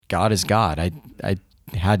God is God. I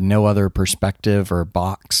had no other perspective or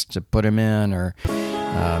box to put him in or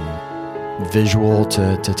visual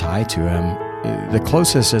to tie to him. The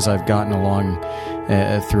closest as I've gotten along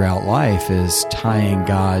throughout life is tying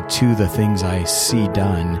God to the things I see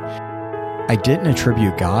done. I didn't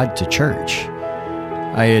attribute God to church.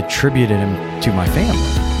 I attributed him to my family,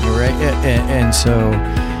 right? And so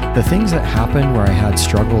the things that happened where I had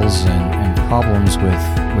struggles and problems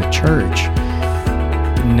with church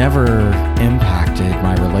never impacted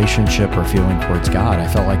my relationship or feeling towards God. I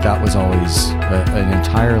felt like that was always an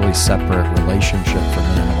entirely separate relationship for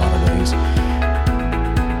me in a lot of ways.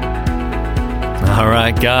 All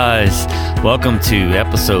right, guys, welcome to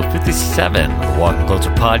episode 57 of the Walking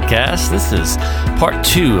Closer podcast. This is part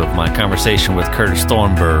 2 of my conversation with Curtis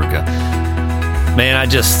Thornburg. Man,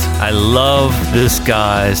 I love this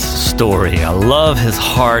guy's story. I love his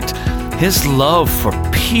heart. His love for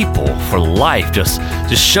people, for life, just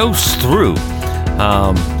shows through,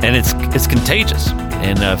 and it's contagious.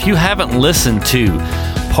 And if you haven't listened to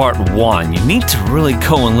part 1, you need to really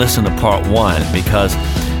go and listen to part 1, because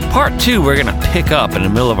part 2 we're going to pick up in the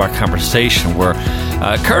middle of our conversation where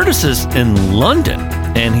Curtis is in London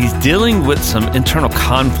and he's dealing with some internal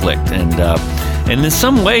conflict, and in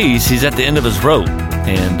some ways he's at the end of his rope,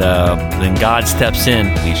 and then God steps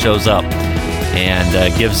in, he shows up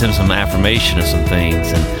and gives him some affirmation of some things.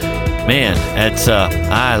 And man,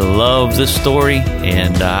 I love this story,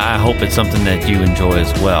 and I hope it's something that you enjoy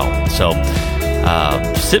as well. So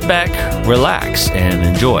sit back, relax, and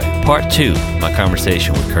enjoy part 2 of my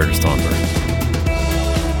conversation with Curtis Thornburg.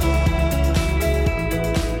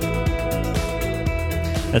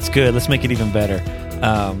 That's good. Let's make it even better.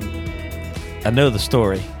 I know the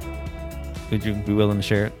story. Would you be willing to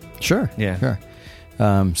share it? Sure. Yeah. Sure.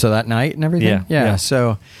 So that night and everything? Yeah.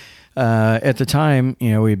 So at the time,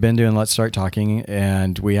 we'd been doing Let's Start Talking,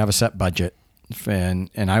 and we have a set budget. And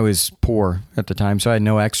I was poor at the time, so I had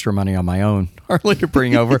no extra money on my own hardly to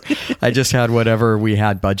bring over. I just had whatever we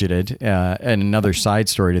had budgeted. And another side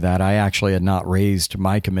story to that, I actually had not raised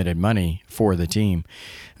my committed money for the team.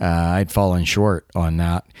 I'd fallen short on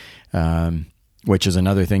that, which is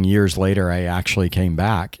another thing. Years later, I actually came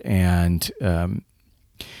back and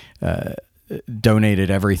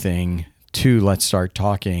donated everything to Let's Start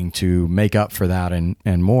Talking to make up for that and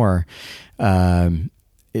more.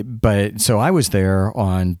 But so I was there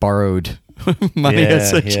on borrowed money,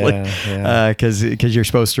 essentially, because you're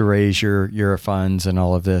supposed to raise your funds and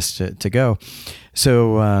all of this to go.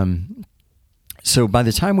 So so by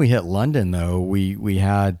the time we hit London, though, we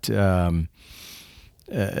had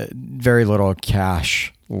very little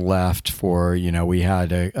cash left for, we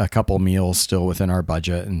had a couple meals still within our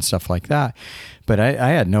budget and stuff like that. But I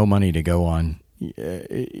had no money to go on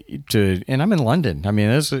and I'm in London. I mean,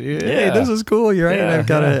 this is cool. You're right.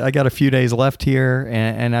 I got a few days left here,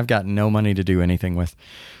 and I've got no money to do anything with.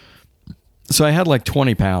 So I had like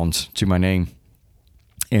 20 pounds to my name,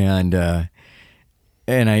 and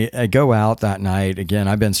I go out that night. Again,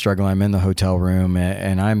 I've been struggling. I'm in the hotel room,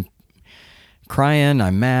 and I'm crying,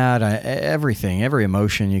 I'm mad, everything, every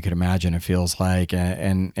emotion you could imagine it feels like,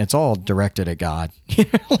 and it's all directed at God,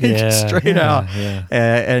 straight out,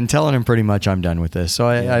 and telling him pretty much I'm done with this. So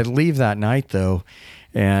I leave that night though,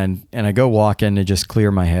 and I go walk in to just clear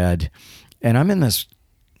my head, and I'm in this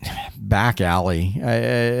back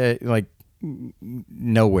alley, like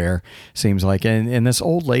nowhere seems like, and this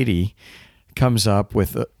old lady comes up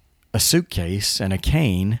with a suitcase and a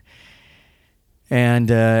cane.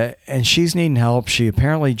 And she's needing help. She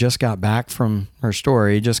apparently just got back from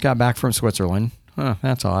Switzerland. Huh,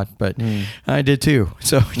 that's odd, but I did too.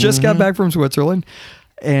 So just got back from Switzerland,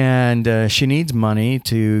 and she needs money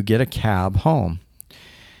to get a cab home.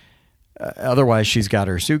 Otherwise, she's got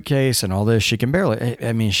her suitcase and all this. She can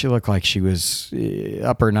barely, she looked like she was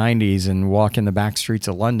upper 90s and walking the back streets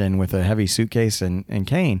of London with a heavy suitcase and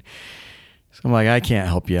cane. So I'm like, I can't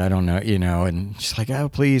help you. I don't know, and she's like, oh,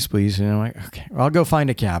 please. And I'm like, okay, well, I'll go find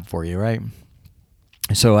a cab for you. Right.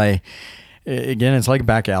 So again, it's like a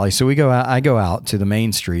back alley. So I go out to the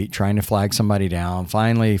main street trying to flag somebody down,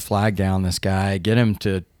 finally flag down this guy, get him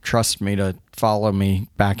to trust me to follow me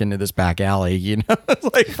back into this back alley.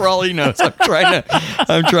 Like for all he knows, I'm trying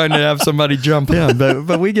to have somebody jump in,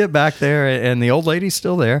 but we get back there and the old lady's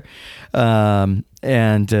still there.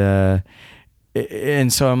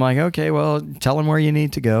 And so I'm like, okay, well, tell him where you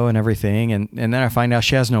need to go and everything. And then I find out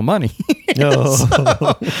she has no money.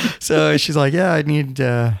 So she's like, yeah, I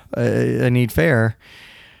need fare.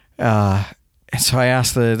 And so I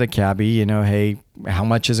asked the cabbie, hey, how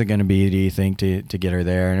much is it going to be, do you think, to get her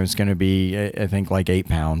there? And it was going to be, I think, like 8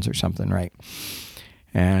 pounds or something, right?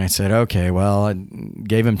 And I said, okay, well, I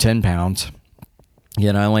gave him 10 pounds. I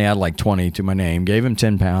only had like 20 to my name, gave him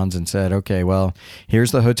 10 pounds and said, okay, well,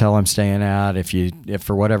 here's the hotel I'm staying at. If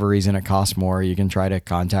for whatever reason it costs more, you can try to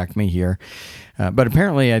contact me here. But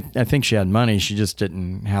apparently I think she had money. She just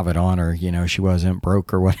didn't have it on her. She wasn't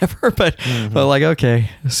broke or whatever, but like, okay.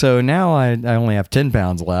 So now I only have 10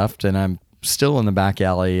 pounds left and I'm still in the back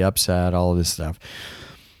alley, upset, all of this stuff.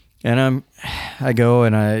 And I go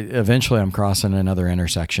and eventually I'm crossing another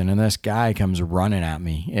intersection and this guy comes running at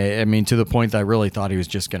me. I mean, to the point that I really thought he was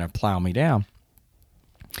just going to plow me down.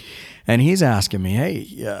 And he's asking me,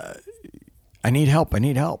 hey, I need help. And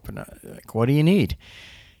I'm like, what do you need?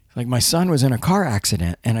 Like, my son was in a car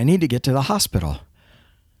accident and I need to get to the hospital.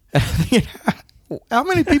 How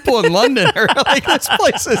many people in London are like, this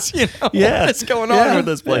place is, what's going on with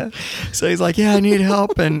this place? Yeah. So he's like, yeah, I need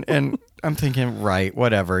help. And I'm thinking, right,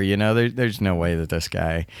 whatever, there's no way that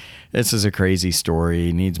this is a crazy story.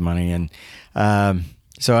 He needs money. And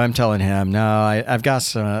so I'm telling him, no, I've got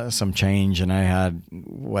some change and I had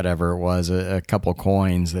whatever it was, a couple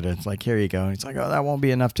coins that it's like, here you go. And he's like, oh, that won't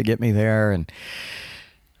be enough to get me there. And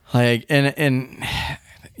like, and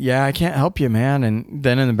yeah, I can't help you, man. And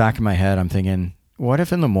then in the back of my head, I'm thinking, what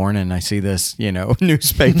if in the morning I see this,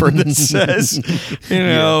 newspaper that says,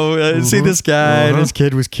 see this guy and his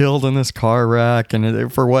kid was killed in this car wreck,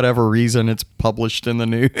 and for whatever reason it's published in the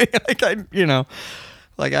news.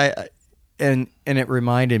 And it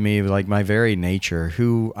reminded me of like my very nature,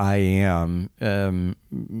 who I am,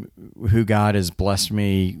 who God has blessed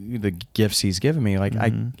me, the gifts He's given me. Like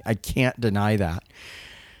I can't deny that.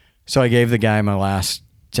 So I gave the guy my last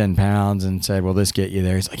 10 pounds and said, will this get you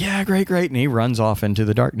there? He's like, yeah, great. And he runs off into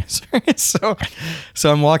the darkness. So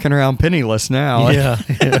I'm walking around penniless now. Yeah.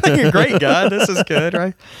 Great, God, this is good,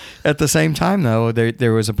 right? At the same time, though,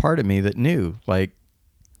 there was a part of me that knew, like,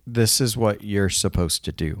 this is what you're supposed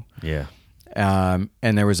to do. Yeah. And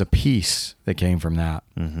there was a peace that came from that.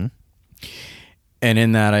 Mm-hmm. And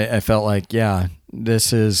in that, I felt like, yeah,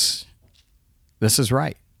 this is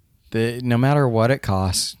right. No matter what it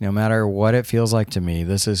costs, no matter what it feels like to me,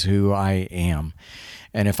 this is who I am.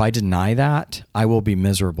 And if I deny that, I will be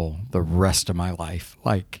miserable the rest of my life.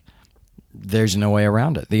 Like, there's no way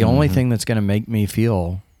around it. The only thing that's going to make me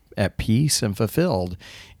feel at peace and fulfilled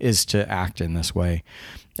is to act in this way.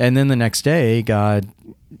 And then the next day,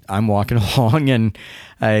 I'm walking along and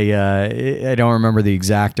I don't remember the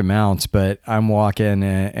exact amounts, but I'm walking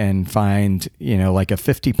and find, like a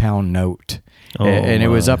 50-pound note. And it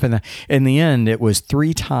was up in the end, it was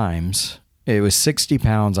 3 times. It was 60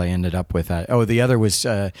 pounds I ended up with that. Oh, the other was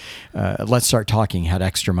Let's Start Talking had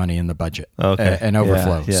extra money in the budget, and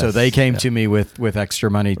overflow. Yeah, yes, so they came to me with extra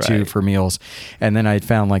money too for meals. And then I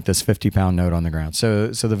found like this 50-pound note on the ground.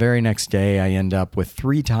 So the very next day I end up with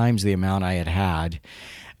 3 times the amount I had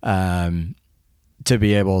to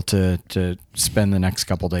be able to spend the next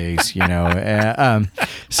couple days,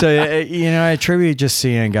 So, I attribute just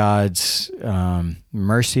seeing God's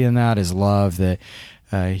mercy in that, His love, that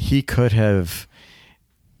He could have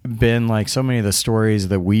been like so many of the stories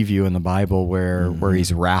that we view in the Bible where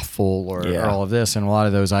He's wrathful or all of this. And a lot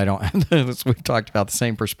of those I don't have, we've talked about the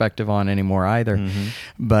same perspective on anymore either.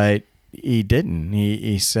 But He didn't.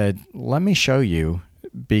 He said, let me show you,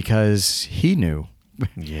 because He knew.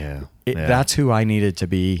 That's who I needed to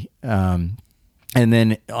be. And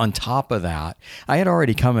then on top of that, I had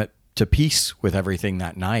already come to peace with everything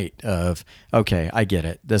that night of, okay, I get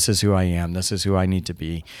it. This is who I am. This is who I need to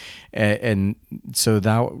be. And so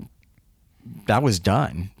that was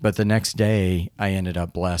done. But the next day I ended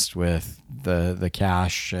up blessed with the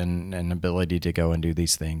cash and ability to go and do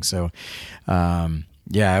these things. So,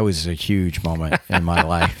 it was a huge moment in my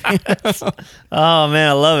life. Oh man,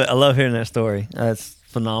 I love it. I love hearing that story. That's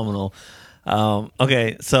phenomenal.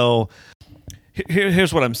 Okay, so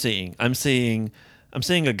here's what I'm seeing. I'm seeing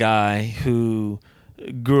a guy who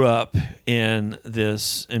grew up in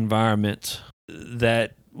this environment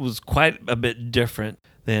that was quite a bit different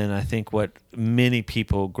than I think what many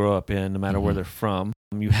people grow up in, no matter where they're from.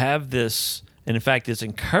 You have this, and in fact, it's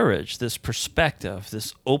encouraged, this perspective,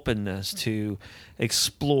 this openness to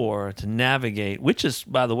explore, to navigate, which is,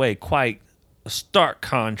 by the way, quite a stark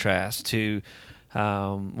contrast to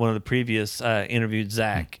one of the previous interviewed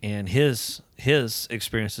Zach and his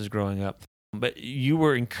experiences growing up. But you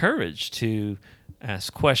were encouraged to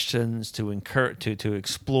ask questions, to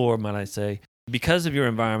explore, might I say, because of your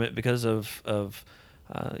environment, because of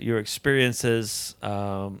your experiences.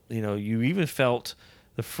 You even felt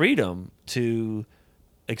the freedom to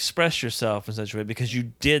express yourself in such a way because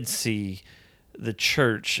you did see the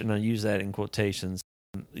church, and I use that in quotations,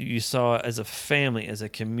 You saw it as a family, as a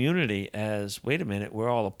community, as, wait a minute, we're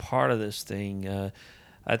all a part of this thing.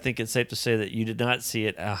 I think it's safe to say that you did not see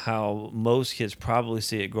it how most kids probably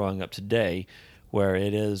see it growing up today, where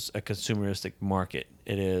it is a consumeristic market.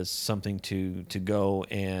 It is something to go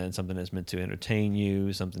and something that's meant to entertain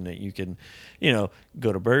you, something that you can,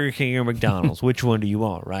 go to Burger King or McDonald's. Which one do you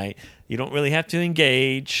want, right? You don't really have to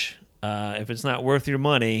engage. If it's not worth your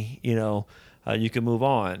money, you can move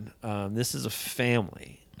on. This is a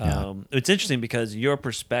family. Yeah. It's interesting because your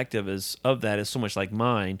perspective of that is so much like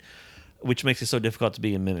mine, which makes it so difficult to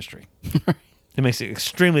be in ministry. It makes it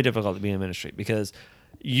extremely difficult to be in ministry because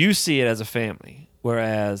you see it as a family,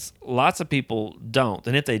 whereas lots of people don't.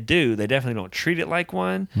 And if they do, they definitely don't treat it like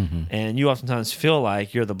one. Mm-hmm. And you oftentimes feel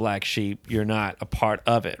like you're the black sheep. You're not a part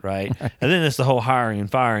of it, right? And then there's the whole hiring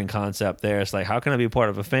and firing concept there. It's like, how can I be a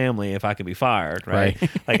part of a family if I could be fired, right?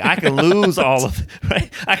 Like, I could lose all of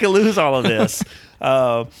right? I could lose all of this.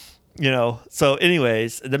 So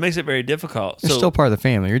anyways, that makes it very difficult. You're still part of the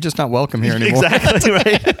family. You're just not welcome here anymore. Exactly,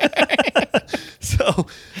 right? So...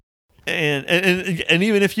 And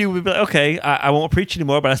even if you would be like, okay, I won't preach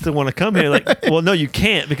anymore, but I still want to come here. Like, well, no, you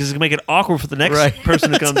can't because it's going to make it awkward for the next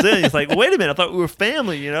person who comes in. It's like, well, wait a minute, I thought we were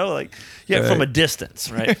family, from a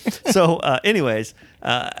distance, right? So but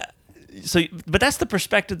that's the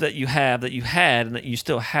perspective that you have, that you had, and that you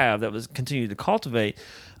still have, that was continued to cultivate.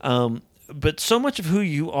 But so much of who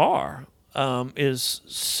you are is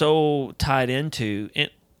so tied into,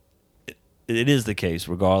 it is the case,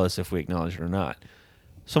 regardless if we acknowledge it or not.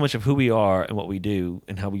 So much of who we are and what we do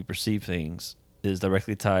and how we perceive things is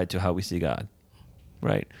directly tied to how we see God,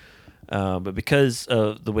 right? But because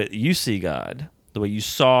of the way that you see God, the way you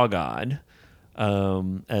saw God,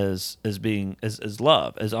 as being as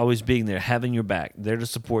love, as always being there, having your back, there to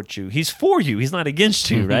support you. He's for you. He's not against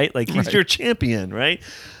you, right? Like he's your champion, right?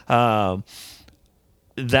 That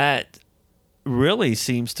really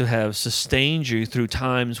seems to have sustained you through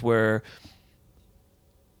times where,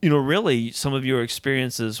 really some of your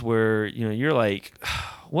experiences where, you're like,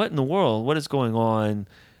 what in the world? What is going on?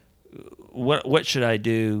 What should I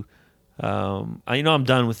do? I'm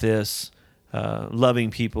done with this, loving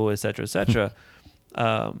people, et cetera, et cetera.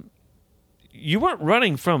 You weren't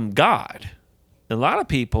running from God. A lot of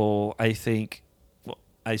people, I think,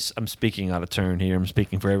 I'm speaking out of turn here. I'm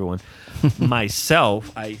speaking for everyone.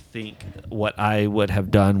 Myself, I think what I would have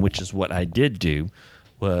done, which is what I did do,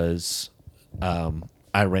 was...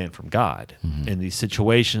 I ran from God in these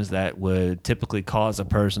situations that would typically cause a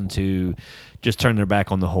person to just turn their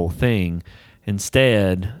back on the whole thing.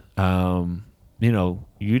 Instead, you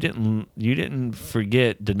didn't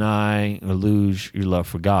forget, deny, or lose your love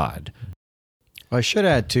for God. Well, I should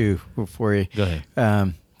add too before you go ahead,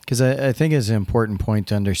 because I think it's an important point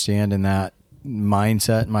to understand in that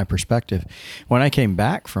mindset and my perspective. When I came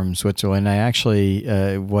back from Switzerland, I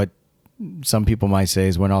actually what some people might say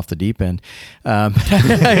is went off the deep end.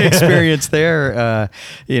 I experienced there,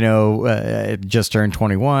 just turned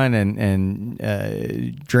 21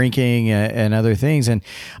 and drinking and other things. And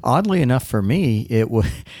oddly enough for me,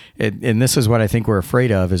 and this is what I think we're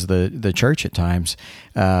afraid of is the church at times,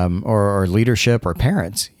 or leadership or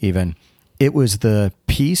parents even. It was the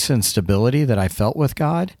peace and stability that I felt with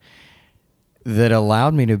God that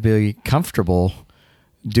allowed me to be comfortable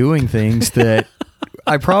doing things that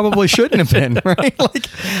I probably shouldn't have been, right?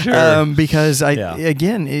 Because that's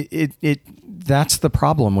the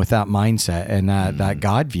problem with that mindset and that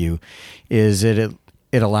God view is it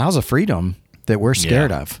allows a freedom that we're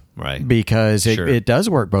scared of, right? Because it does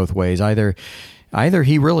work both ways. Either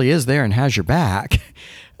he really is there and has your back,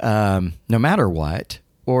 no matter what,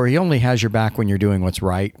 or he only has your back when you're doing what's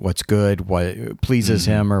right, what's good, what pleases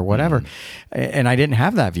him or whatever. And I didn't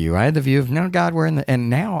have that view. I had the view of, no, God, and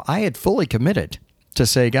now I had fully committed to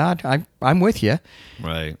say, God, I'm with you.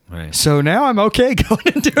 Right. So now I'm okay going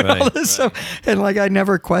and doing all this stuff. And I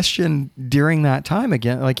never questioned during that time,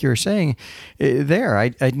 again, like you were saying there,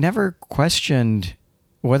 I never questioned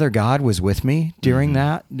whether God was with me during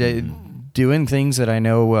that, doing things that I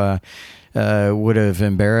know would have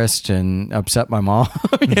embarrassed and upset my mom,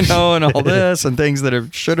 and all this and things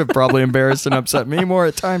that should have probably embarrassed and upset me more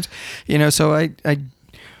at times, so I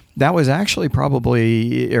that was actually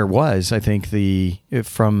probably, or was, I think,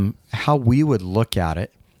 from how we would look at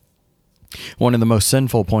it, one of the most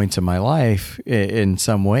sinful points in my life in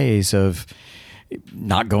some ways of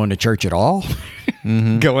not going to church at all,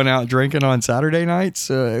 going out drinking on Saturday nights,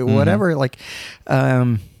 whatever.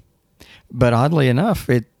 But oddly enough,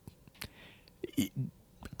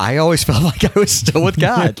 I always felt like I was still with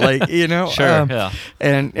God, Sure,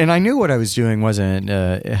 and I knew what I was doing wasn't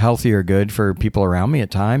healthy or good for people around me at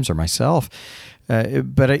times or myself,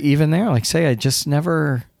 But even there, like say, I just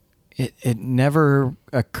never, it never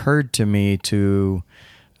occurred to me to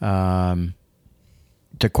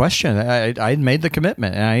question. I made the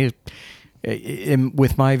commitment, and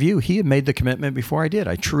with my view, he had made the commitment before I did.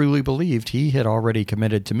 I truly believed he had already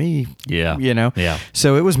committed to me. Yeah. Yeah.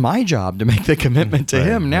 So it was my job to make the commitment to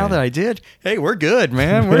him. Now that I did, hey, we're good,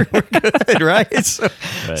 man. We're good, right?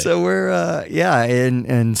 So we're,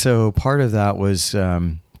 and so part of that was,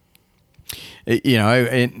 I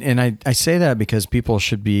say that because people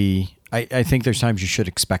should be. I think there's times you should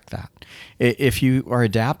expect that. If you are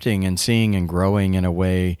adapting and seeing and growing in a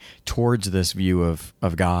way towards this view of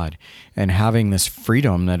God and having this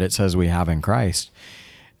freedom that it says we have in Christ,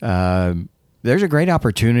 there's a great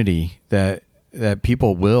opportunity that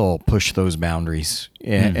people will push those boundaries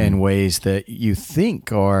in ways that you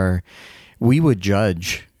think we would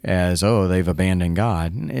judge as, oh, they've abandoned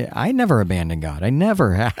God. I never abandoned God. I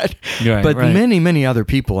never had. But many, many other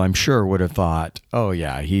people, I'm sure, would have thought, oh,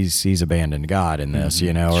 yeah, he's abandoned God in this,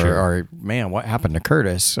 or man, what happened to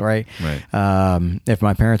Curtis, right? If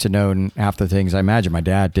my parents had known half the things, I imagine my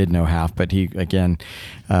dad did know half, but he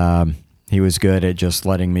was good at just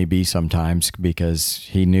letting me be sometimes because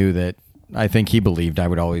he knew that I think he believed I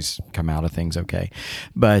would always come out of things okay.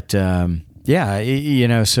 But, so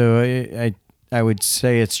I would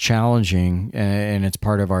say it's challenging, and it's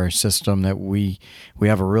part of our system that we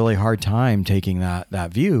have a really hard time taking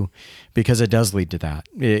that view, because it does lead to that.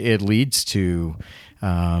 It leads to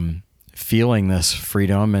feeling this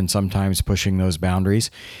freedom and sometimes pushing those boundaries,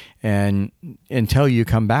 and until you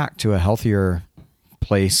come back to a healthier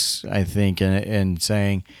place, I think, and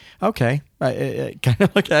saying, okay, kind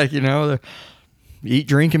of like that, eat,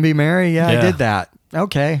 drink, and be merry. Yeah, I did that.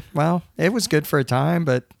 Okay, well, it was good for a time,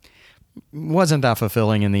 but wasn't that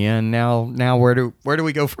fulfilling in the end. Now where do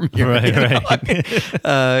we go from here? Right.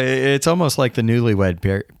 It's almost like the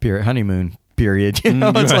newlywed honeymoon period.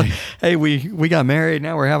 It's like, hey, we got married,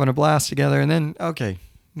 now we're having a blast together, and then okay,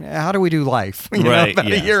 how do we do life? About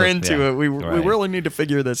a year into it, we really need to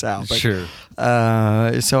figure this out. But, sure.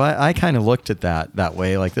 So I kind of looked at that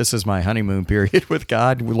way, like this is my honeymoon period with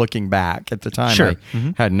God. Looking back at the time,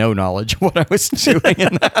 I had no knowledge of what I was doing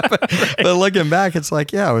in that. But looking back, it's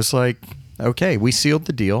like, I was like, okay, we sealed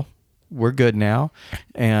the deal. We're good now,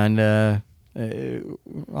 and I'll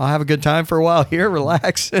have a good time for a while here,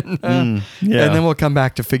 relax, and then we'll come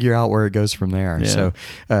back to figure out where it goes from there. Yeah. So,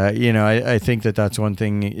 I think that's one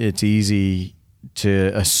thing. It's easy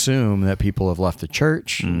to assume that people have left the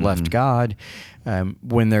church, left God,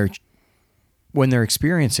 when they're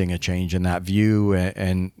experiencing a change in that view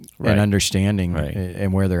and understanding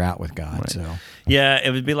and where they're at with God. Right. So,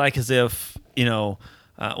 it would be like as if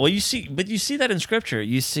you see that in Scripture.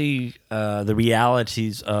 You see the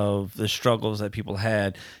realities of the struggles that people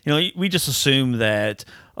had. We just assume that,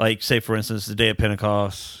 like, say, for instance, the day of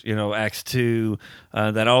Pentecost, Acts 2,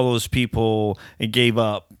 that all those people gave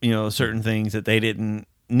up, certain things that they didn't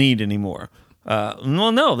need anymore.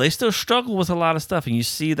 No, they still struggle with a lot of stuff, and you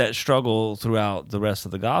see that struggle throughout the rest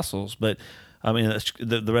of the Gospels. But I mean,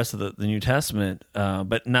 the rest of the New Testament.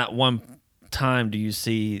 But not one time do you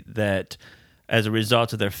see that, as a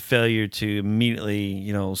result of their failure to immediately,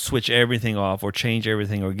 switch everything off or change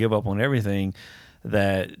everything or give up on everything,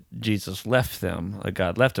 that Jesus left them,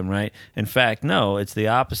 God left them, right? In fact, no, it's the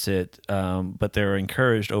opposite. But they're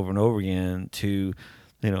encouraged over and over again to,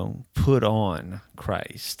 put on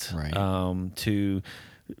Christ, to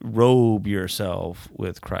robe yourself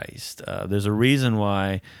with Christ. There's a reason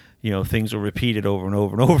why things are repeated over and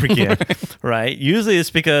over and over again, right? Usually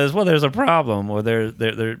it's because, there's a problem, or there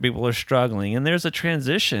people are struggling, and there's a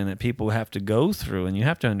transition that people have to go through, and you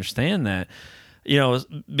have to understand that,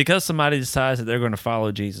 because somebody decides that they're going to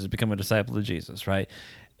follow Jesus, become a disciple of Jesus, right?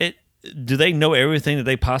 Do they know everything that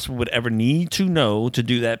they possibly would ever need to know to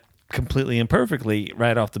do that completely and perfectly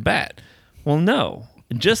right off the bat? Well, no.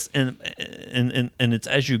 And it's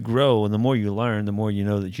as you grow, and the more you learn, the more you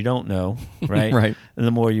know that you don't know, right? Right. And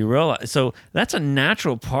the more you realize. So that's a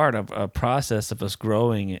natural part of a process of us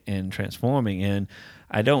growing and transforming. And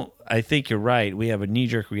I think you're right. We have a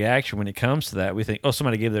knee-jerk reaction when it comes to that. We think,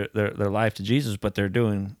 somebody gave their life to Jesus, but they're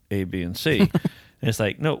doing A, B, and C. And it's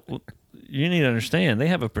like, no, you need to understand. They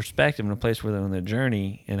have a perspective and a place where they're on their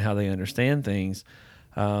journey and how they understand things.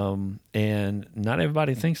 And not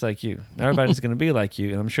everybody thinks like you. Not everybody's going to be like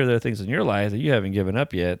you. And I'm sure there are things in your life that you haven't given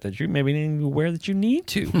up yet that you maybe didn't even aware that you need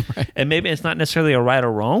to. Right. And maybe it's not necessarily a right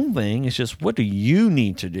or wrong thing. It's just, what do you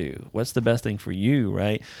need to do? What's the best thing for you,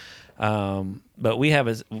 right? But we have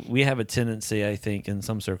a tendency, I think, in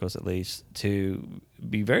some circles at least, to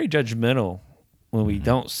be very judgmental when we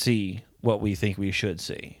don't see what we think we should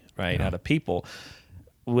see. right, out of people,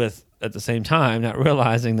 with at the same time not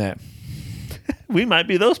realizing that we might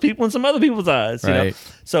be those people in some other people's eyes, you know?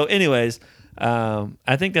 So anyways,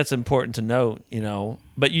 I think that's important to note, you know,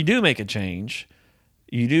 but you do make a change.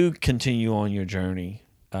 You do continue on your journey,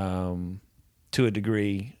 to a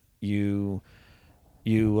degree.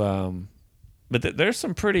 But there's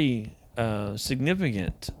some pretty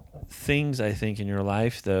significant things, I think, in your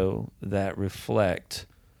life, though, that reflect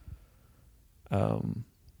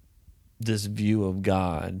this view of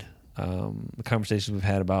God. The conversations we've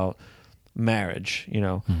had about marriage, you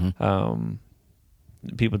know,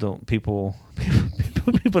 people don't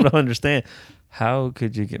understand. How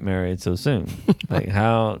could you get married so soon? Like,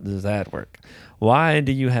 how does that work? Why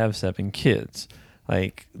do you have 7 kids?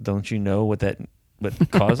 Like, don't you know what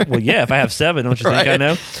caused? Well, yeah, if I have 7, don't you think I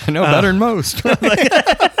know? I know better than most.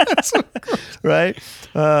 Right?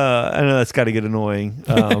 I know that's got to get annoying.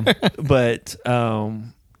 But,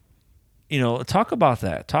 you know, talk about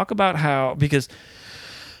that. Talk about how, because,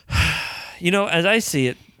 you know, as I see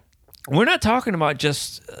it, we're not talking about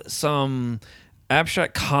just some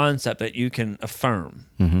abstract concept that you can affirm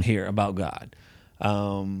here about God.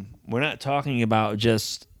 We're not talking about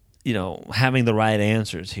just, you know, having the right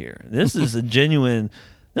answers here. This is a genuine,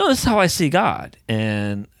 no, this is how I see God.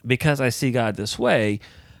 And because I see God this way,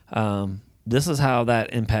 this is how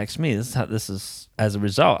that impacts me. This is as a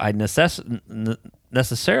result, I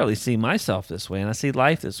necessarily see myself this way, and I see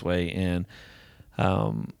life this way. And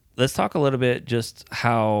let's talk a little bit just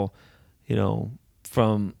how, you know,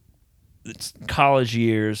 from college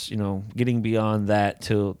years, you know, getting beyond that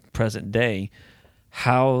till present day,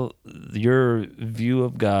 how your view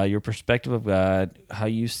of God, your perspective of God, how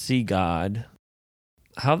you see God,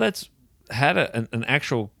 how that's had an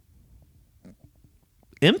actual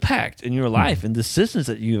impact in your life and decisions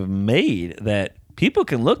that you have made that people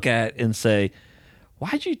can look at and say,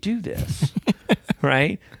 why'd you do this?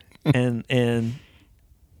 Right? And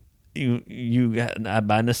you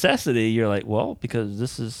by necessity, you're like, well, because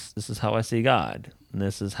this is how I see God. And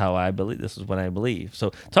this is how I believe. This is what I believe.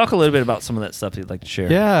 So, talk a little bit about some of that stuff you'd like to share.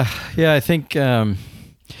 Yeah. I think,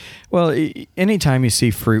 well, anytime you see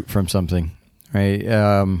fruit from something, right,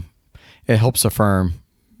 it helps affirm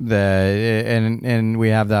that, and we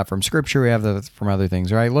have that from Scripture. We have that from other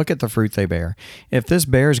things, right? Look at the fruit they bear. If this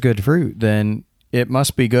bears good fruit, then it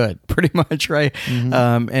must be good, pretty much, right?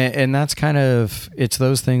 And that's kind of, it's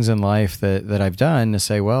those things in life that I've done to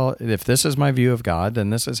say, well, if this is my view of God, then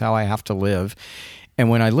this is how I have to live. And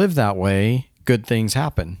when I live that way, good things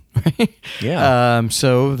happen. Right? Yeah.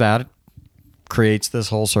 So that creates this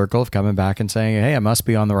whole circle of coming back and saying, hey, I must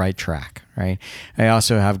be on the right track, right? I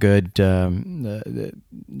also have good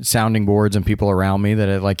sounding boards and people around me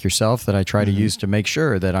that, like yourself, that I try to use to make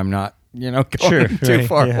sure that I'm not, you know, going too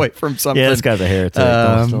far away from something. Yeah, it's got the hair too.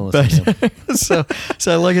 So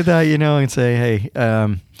I look at that, you know, and say,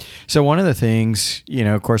 hey, so one of the things, you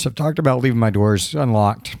know, of course, I've talked about leaving my doors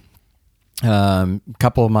unlocked. A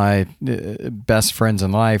couple of my best friends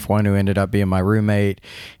in life, one who ended up being my roommate,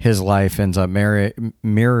 his life ends up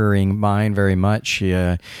mirroring mine very much.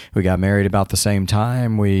 We got married about the same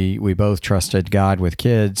time. We both trusted God with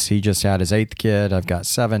kids. He just had his 8th kid. I've got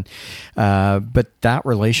 7. But that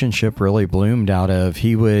relationship really bloomed out of,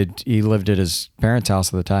 he lived at his parents'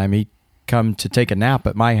 house at the time. He come to take a nap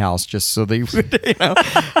at my house just so they would, you know,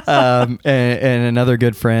 and another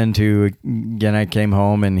good friend who, again, I came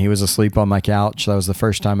home and he was asleep on my couch. That was the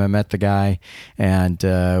first time I met the guy, and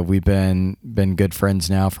we've been good friends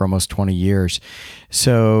now for almost 20 years.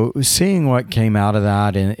 So seeing what came out of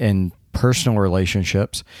that in personal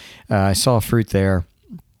relationships, I saw fruit there.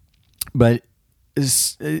 But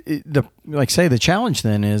the challenge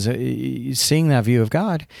then is seeing that view of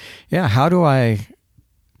God. Yeah, how do I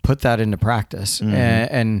put that into practice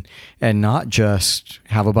and not just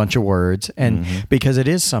have a bunch of words, and because it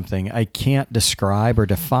is something I can't describe or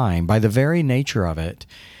define by the very nature of it.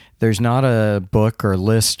 There's not a book or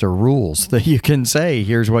list or rules that you can say,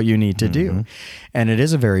 here's what you need to do. And it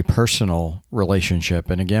is a very personal relationship.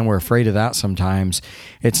 And again, we're afraid of that sometimes.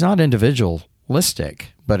 It's not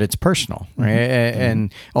individualistic, but it's personal, right?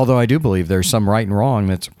 And although I do believe there's some right and wrong,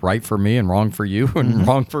 that's right for me and wrong for you, and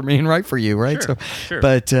wrong for me and right for you, right? Sure.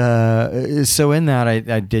 But so in that,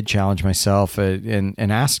 I did challenge myself and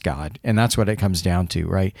ask God, and that's what it comes down to,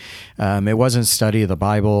 right? It wasn't study of the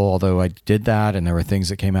Bible, although I did that, and there were things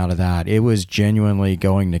that came out of that. It was genuinely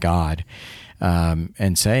going to God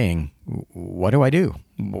and saying, what do I do?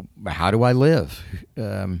 How do I live?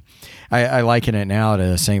 I liken it now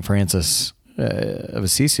to St. Francis of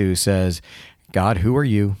Assisi, who says, God, who are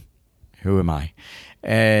you? Who am I?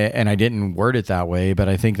 And I didn't word it that way, but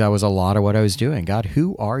I think that was a lot of what I was doing. God,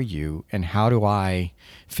 who are you, and how do I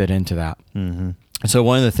fit into that? Mm-hmm. So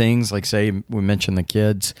one of the things, like say we mentioned the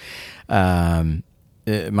kids,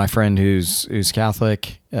 my friend who's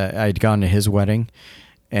Catholic, I'd gone to his wedding,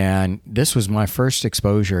 and this was my first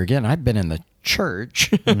exposure. Again, I'd been in the church,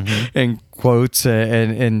 mm-hmm. in quotes,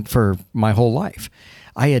 and for my whole life.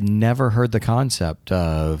 I had never heard the concept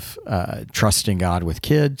of trusting God with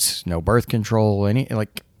kids, no birth control,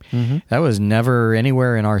 mm-hmm. that was never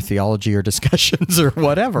anywhere in our theology or discussions or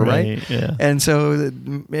whatever, right? Yeah. And so,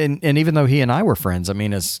 and even though he and I were friends, I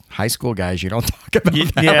mean, as high school guys, you don't talk about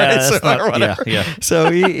that, right? So, yeah.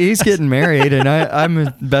 So he's getting married, and I'm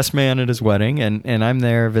the best man at his wedding, and I'm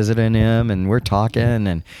there visiting him, and we're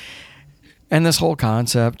talking, and this whole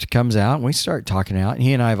concept comes out, and we start talking out. And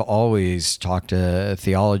he and I have always talked to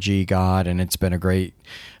theology, God, and it's been a great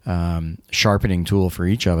sharpening tool for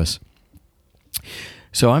each of us.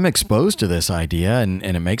 So I'm exposed to this idea, and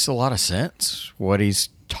it makes a lot of sense what he's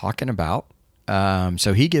talking about.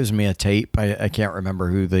 So he gives me a tape. I can't remember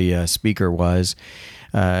who the speaker was,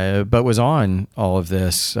 but was on all of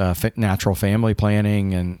this natural family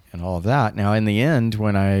planning and all of that. Now, in the end,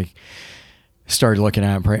 when I started looking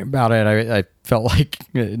at it and praying about it, I felt like,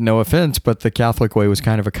 no offense, but the Catholic way was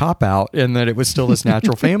kind of a cop-out in that it was still this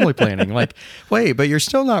natural family planning. Like, wait, but you're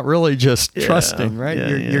still not really just trusting, right?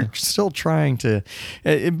 You're still trying to,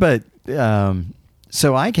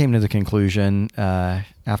 so I came to the conclusion,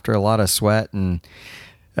 after a lot of sweat and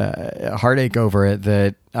heartache over it,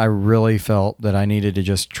 that I really felt that I needed to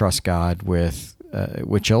just trust God with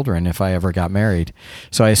children if I ever got married.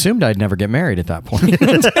 So I assumed I'd never get married at that point.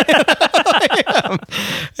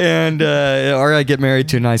 And or I get married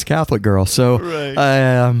to a nice Catholic girl. So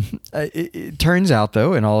it turns out,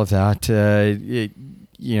 though, in all of that,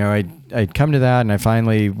 I'd come to that, and I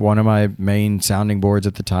finally, one of my main sounding boards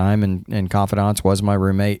at the time and confidants was my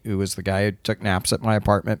roommate, who was the guy who took naps at my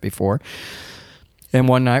apartment before. And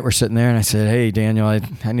one night we're sitting there, and I said, "Hey, Daniel,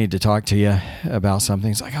 I need to talk to you about something."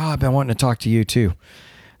 He's like, "Oh, I've been wanting to talk to you too."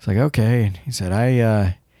 It's like, "Okay." And he said,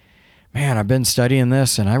 I've been studying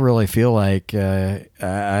this, and I really feel like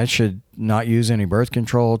I should not use any birth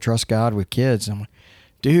control, trust God with kids." I'm like,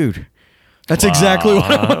 "Dude, that's exactly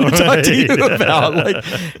what I want to talk to you about." Like,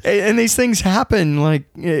 and these things happen. Like,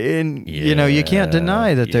 you can't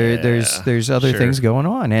deny that there's other things going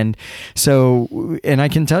on, and so, and I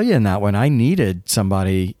can tell you in that one, I needed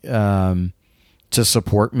somebody to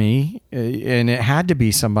support me, and it had to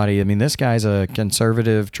be somebody. I mean, this guy's a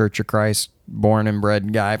conservative Church of Christ born and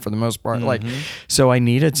bred guy for the most part. Mm-hmm. Like, so I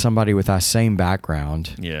needed somebody with that same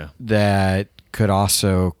background that could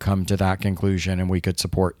also come to that conclusion, and we could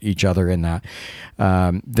support each other in that.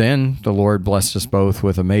 Then the Lord blessed us both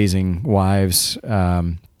with amazing wives.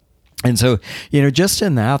 And so, just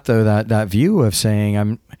in that, though, that view of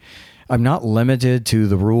saying I'm not limited to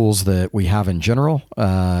the rules that we have in general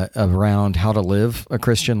around how to live a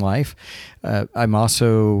Christian life. I'm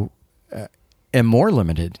also am more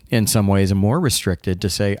limited in some ways and more restricted to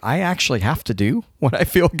say I actually have to do what I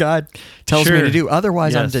feel God tells me to do.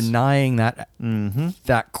 Otherwise, I'm denying that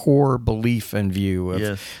that core belief and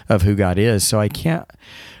view of who God is. So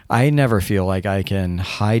I never feel like I can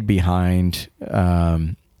hide behind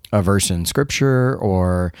a verse in Scripture,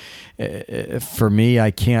 or for me,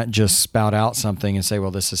 I can't just spout out something and say,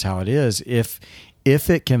 well, this is how it is, if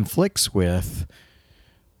it conflicts with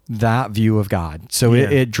that view of God. So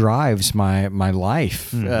it drives my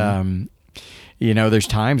life. There's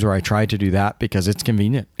times where I try to do that because it's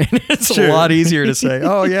convenient. And it's a lot easier to say,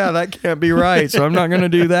 oh yeah, that can't be right, so I'm not going to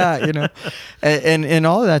do that, And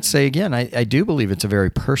all of that to say, again, I do believe it's a very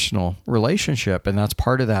personal relationship, and that's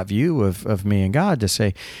part of that view of me and God, to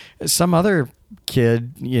say some other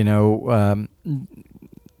kid,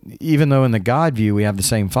 even though in the God view we have the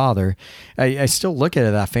same Father, I still look at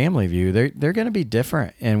that family view. They're going to be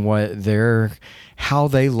different in how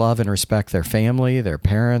they love and respect their family, their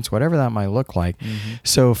parents, whatever that might look like.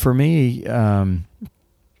 So for me,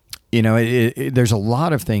 there's a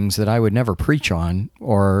lot of things that I would never preach on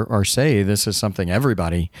or say this is something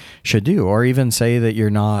everybody should do, or even say that you're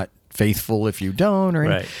not faithful if you don't,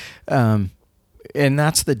 or and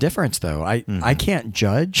that's the difference, though. I can't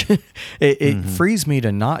judge. It frees me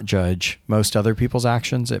to not judge most other people's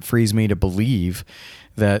actions. It frees me to believe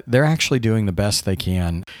that they're actually doing the best they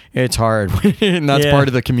can. It's hard, and that's part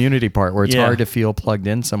of the community part, where it's hard to feel plugged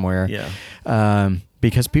in somewhere,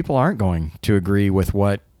 because people aren't going to agree with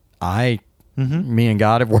what me and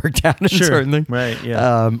God have worked out in certain things.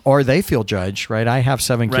 Right, or they feel judged, right? I have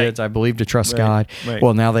 7 kids. I believe to trust God. Right.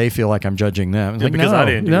 Well, now they feel like I'm judging them. Like, because I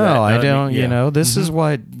didn't do that. I don't. This is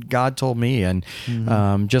what God told me. And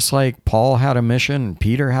just like Paul had a mission,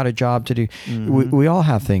 Peter had a job to do, we all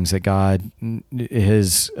have things that God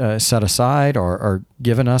has set aside or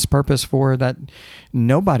given us purpose for, that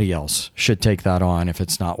nobody else should take that on if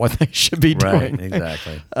it's not what they should be doing. Right,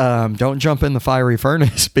 exactly. Don't jump in the fiery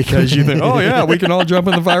furnace because you think, oh yeah, we can all jump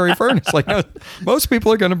in the fiery furnace. Like, no, most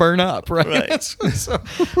people are going to burn up, right? So,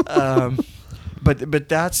 but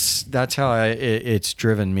that's how it's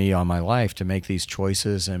driven me on my life to make these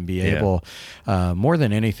choices and be able, more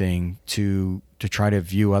than anything, to try to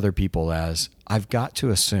view other people as, I've got to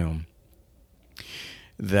assume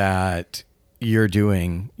that you're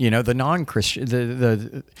doing, the non-Christian,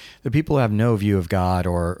 the people who have no view of God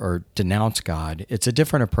or denounce God. It's a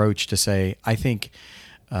different approach to say, I think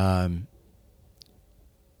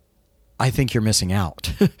you're missing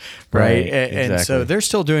out, right? And so they're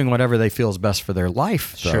still doing whatever they feel is best for their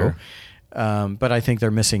life, though. Sure. But I think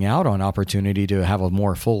they're missing out on opportunity to have a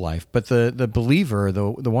more full life. But the believer,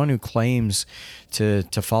 the one who claims to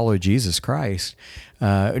follow Jesus Christ,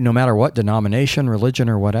 no matter what denomination, religion,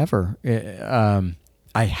 or whatever,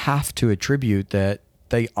 I have to attribute that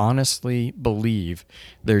they honestly believe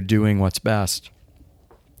they're doing what's best.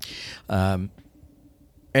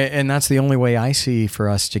 And that's the only way I see for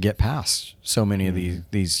us to get past so many of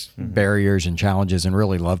these barriers and challenges and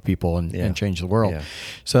really love people and change the world. Yeah.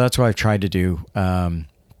 So that's what I've tried to do. I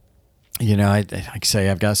say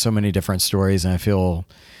I've got so many different stories, and I feel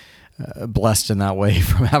blessed in that way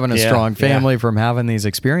from having a strong family, from having these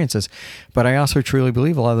experiences. But I also truly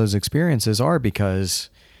believe a lot of those experiences are because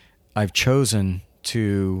I've chosen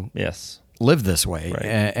to live this way.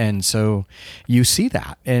 Right. And so you see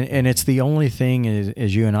that. And it's the only thing,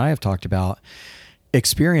 as you and I have talked about,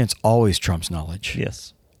 experience always trumps knowledge.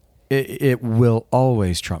 Yes. It will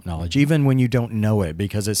always trump knowledge, even when you don't know it,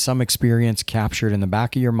 because it's some experience captured in the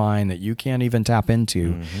back of your mind that you can't even tap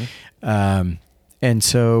into. And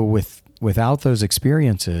so without those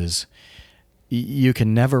experiences, you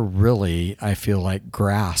can never really, I feel like,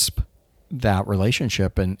 grasp that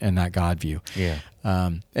relationship and that God view. Yeah.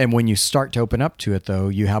 And when you start to open up to it, though,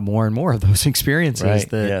 you have more and more of those experiences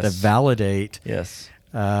that validate. Yes.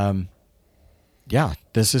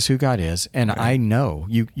 This is who God is. And I know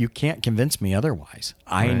you can't convince me otherwise.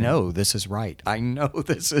 I know this is right. I know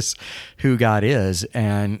this is who God is.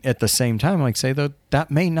 And at the same time, like say, though,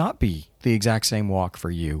 that may not be the exact same walk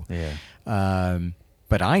for you. Yeah.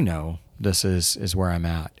 But I know this is where I'm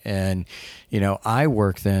at. And, I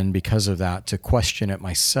work then because of that to question it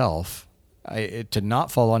myself, to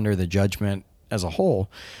not fall under the judgment as a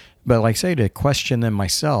whole, but like say to question them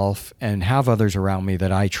myself and have others around me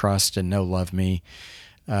that I trust and know love me,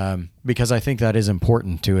 because I think that is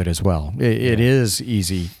important to it as well. It is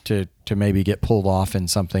easy to maybe get pulled off in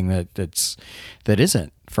something that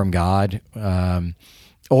isn't from God.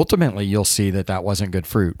 Ultimately, you'll see that wasn't good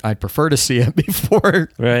fruit. I'd prefer to see it before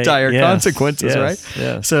dire consequences, right?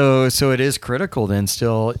 Yes. So it is critical then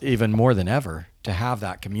still, even more than ever, to have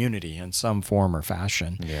that community in some form or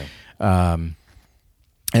fashion. Yeah.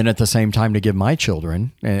 And at the same time to give my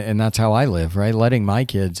children, and that's how I live, right? Letting my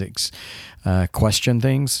kids question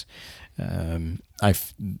things.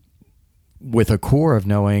 With a core of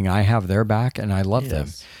knowing I have their back and I love them.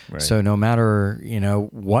 Right. So no matter,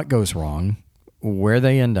 what goes wrong, where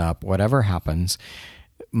they end up, whatever happens,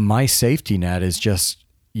 my safety net is just,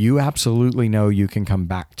 you absolutely know you can come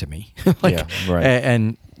back to me.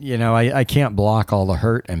 And I can't block all the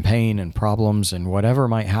hurt and pain and problems and whatever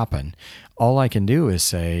might happen. All I can do is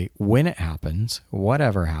say, when it happens,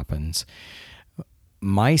 whatever happens,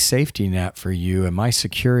 my safety net for you and my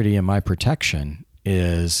security and my protection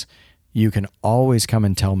is you can always come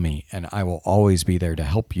and tell me, and I will always be there to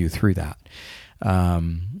help you through that.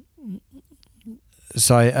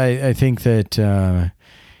 So I think that,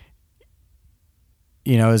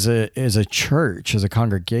 as a church, as a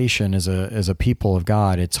congregation, as a people of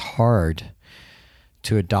God, it's hard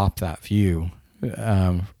to adopt that view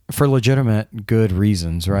for legitimate good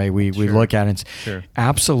reasons, right? We look at it and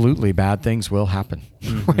absolutely bad things will happen,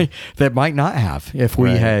 right? That might not have if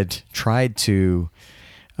we had tried to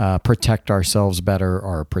protect ourselves better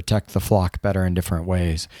or protect the flock better in different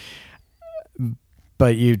ways.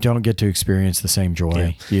 But you don't get to experience the same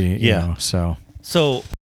joy. So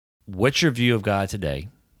what's your view of God today?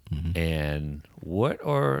 And what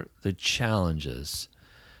are the challenges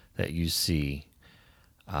that you see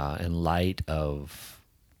in light of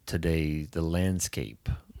today, the landscape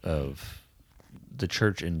of the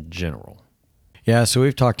church in general? Yeah, so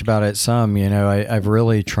we've talked about it some. I've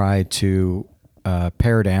really tried to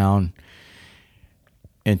pare down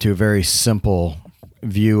into a very simple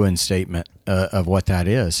view and statement of what that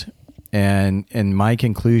is. And my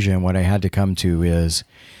conclusion, what I had to come to is,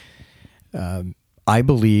 I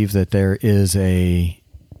believe that there is a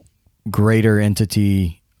greater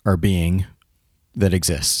entity or being that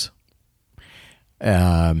exists.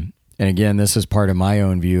 And again, this is part of my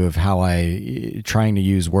own view of how trying to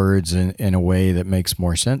use words in a way that makes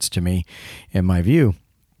more sense to me in my view.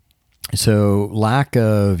 So lack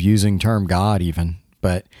of using term God even,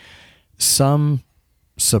 but some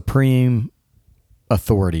supreme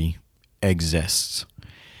authority exists.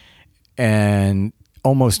 And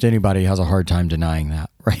almost anybody has a hard time denying that,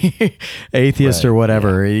 right? Atheist or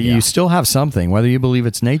whatever. Yeah. You still have something, whether you believe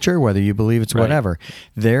it's nature, whether you believe it's whatever.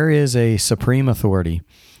 There is a supreme authority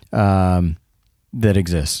that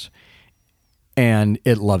exists, and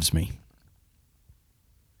it loves me.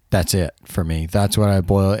 That's it for me. That's what I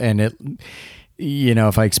boil. And it,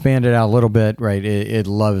 if I expand it out a little bit, right, it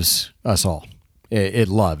loves us all. It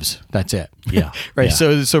loves. That's it. Yeah. Right.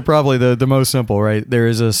 Yeah. So probably the most simple, right? There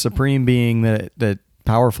is a supreme being that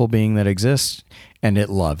powerful being that exists, and it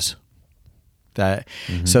loves that.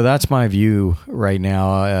 Mm-hmm. So that's my view right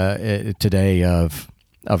now, today of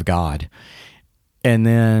God. And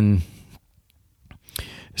then,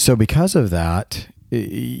 so because of that,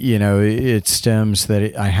 it stems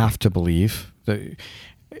that I have to believe that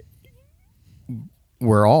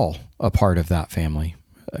we're all a part of that family.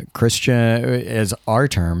 Christian, as our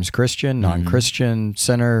terms, Christian, non-Christian,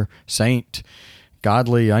 sinner, saint,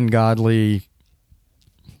 godly, ungodly,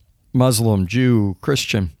 Muslim, Jew,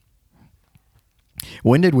 Christian.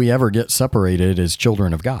 When did we ever get separated as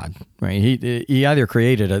children of God? Right? He either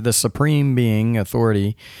created the supreme being,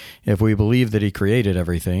 authority. If we believe that he created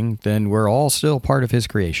everything, then we're all still part of his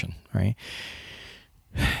creation, right?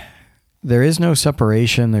 There is no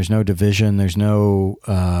separation. There's no division. There's no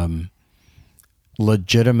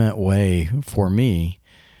legitimate way for me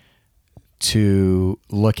to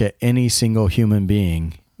look at any single human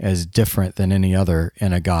being as different than any other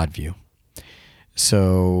in a God view.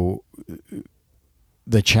 So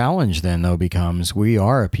the challenge then, though, becomes we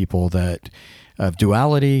are a people that of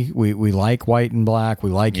duality. We like white and black. We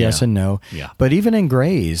like yes and no. Yeah. But even in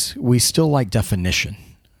grays, we still like definition,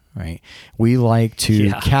 right? We like to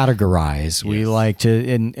categorize. Yes. We like to,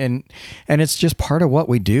 and it's just part of what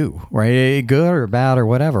we do, right? Good or bad or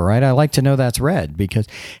whatever, right? I like to know that's red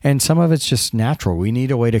and some of it's just natural. We need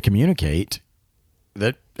a way to communicate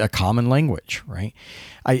that a common language, right?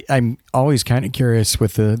 I'm always kind of curious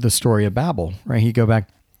with the story of Babel, right? You go back,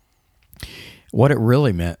 what it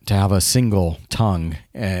really meant to have a single tongue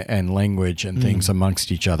and language and things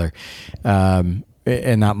amongst each other, and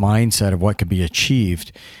that mindset of what could be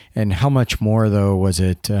achieved, and how much more though was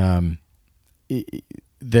it that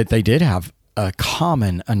they did have a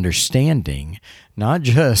common understanding, not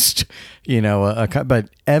just but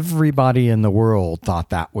everybody in the world thought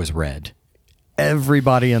that was red.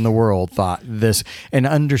 Everybody in the world thought this and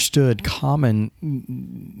understood common,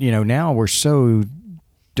 now we're so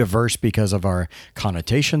diverse because of our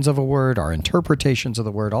connotations of a word, our interpretations of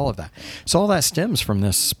the word, all of that. So all that stems from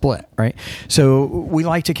this split, right? So we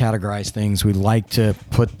like to categorize things. We like to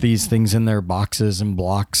put these things in their boxes and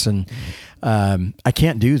blocks. And I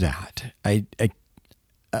can't do that.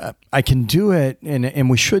 I can do it, and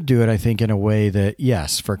we should do it, I think, in a way that,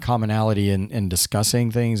 yes, for commonality and discussing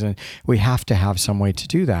things, and we have to have some way to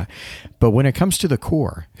do that. But when it comes to the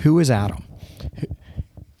core, who is Adam?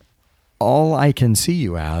 All I can see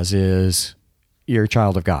you as is you're a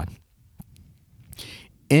child of God.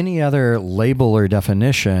 Any other label or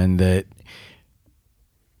definition that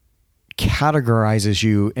categorizes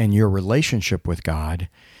you and your relationship with God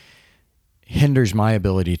hinders my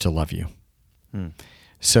ability to love you.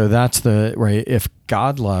 So that's right. If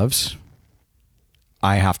God loves,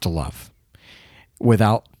 I have to love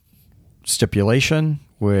without stipulation,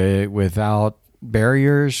 without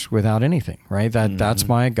barriers, without anything, right? That's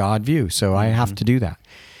my God view. So I have to do that.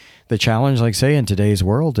 The challenge, like I say, in today's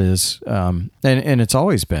world is, and it's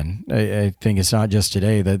always been, I think it's not just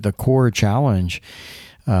today, that the core challenge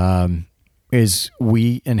is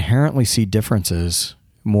we inherently see differences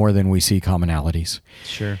more than we see commonalities.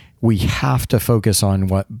 Sure. We have to focus on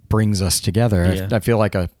what brings us together. Yeah. I feel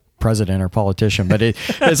like a president or politician, but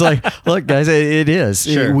it's like, look, guys, it is.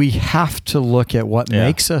 Sure. We have to look at what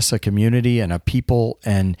makes us a community and a people,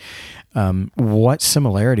 and what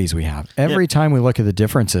similarities we have. Every time we look at the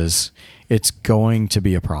differences, it's going to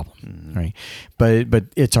be a problem, right? But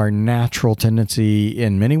it's our natural tendency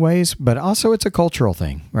in many ways, but also it's a cultural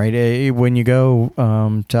thing, right? When you go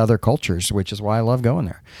to other cultures, which is why I love going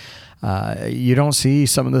there, you don't see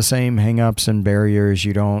some of the same hangups and barriers.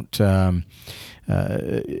 You don't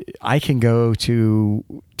I can go to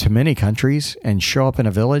many countries and show up in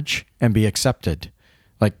a village and be accepted.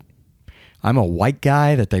 Like, I'm a white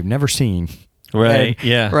guy that they've never seen. Right. And,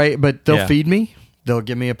 yeah. Right. But they'll Yeah. feed me. They'll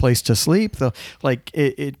give me a place to sleep. They'll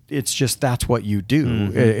it's just, that's what you do.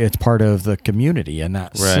 Mm-hmm. It's part of the community in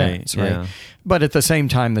that sense. Right. Yeah. But at the same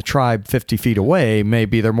time, the tribe 50 feet away may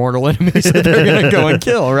be their mortal enemies that they're going to go and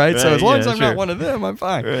kill. Right. So Right, as long as yeah, I'm sure. not one of them, I'm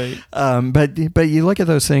fine. Right. But you look at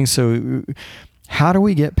those things. So how do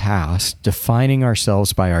we get past defining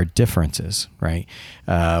ourselves by our differences, right?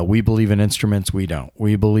 We believe in instruments, we don't.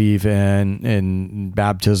 We believe in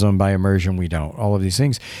baptism by immersion, we don't. All of these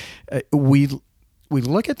things. We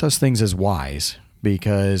look at those things as wise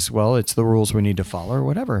because, well, it's the rules we need to follow or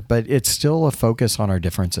whatever, but it's still a focus on our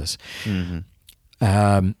differences.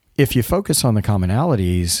 Mm-hmm. If you focus on the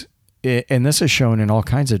commonalities, and this is shown in all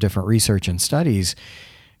kinds of different research and studies,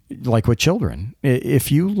 like with children,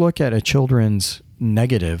 if you look at a children's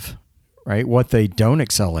negative, right, what they don't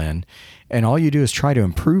excel in, and all you do is try to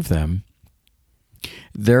improve them,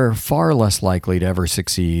 they're far less likely to ever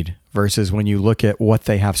succeed versus when you look at what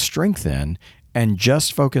they have strength in and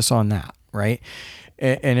just focus on that, right?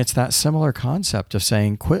 And it's that similar concept of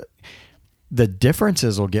saying, quit. The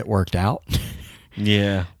differences will get worked out.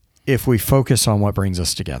 Yeah. If we focus on what brings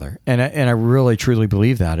us together. And I really, truly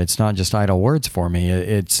believe that. It's not just idle words for me.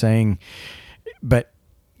 It's saying, but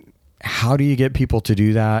how do you get people to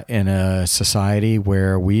do that in a society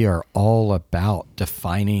where we are all about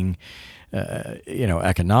defining,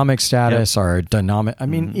 economic status, our dynamic? I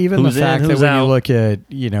mean, even Who's the fact in, that who's when out? you look at,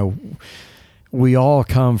 we all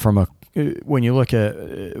come from when you look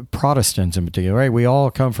at Protestants in particular, right? We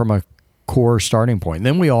all come from a core starting point.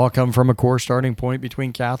 Then we all come from a core starting point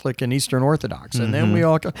between Catholic and Eastern Orthodox. And then we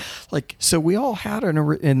all so we all had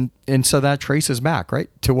and so that traces back, right,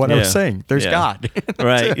 to what I was saying. There's God.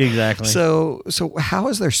 Right. Exactly. So how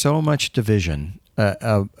is there so much division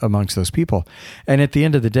amongst those people? And at the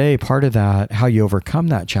end of the day, part of that, how you overcome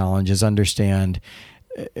that challenge is understand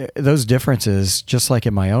those differences, just like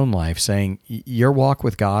in my own life, saying your walk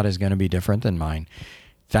with God is going to be different than mine.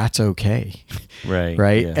 That's okay. Right.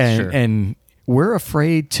 Right. Yeah, And we're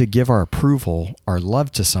afraid to give our approval, our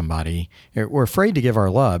love to somebody. We're afraid to give our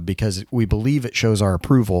love because we believe it shows our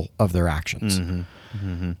approval of their actions. Mm-hmm.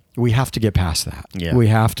 Mm-hmm. We have to get past that. Yeah. We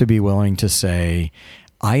have to be willing to say,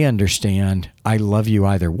 I understand, I love you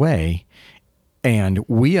either way. And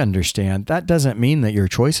we understand that doesn't mean that your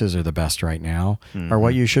choices are the best right now or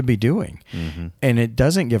what you should be doing. Mm-hmm. And it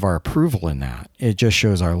doesn't give our approval in that. It just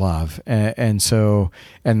shows our love. And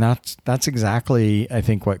that's exactly, I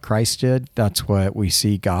think, what Christ did. That's what we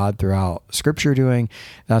see God throughout Scripture doing.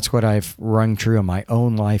 That's what I've rung true in my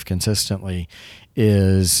own life consistently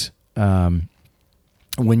is when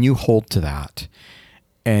you hold to that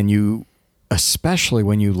and you, especially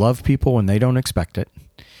when you love people when they don't expect it,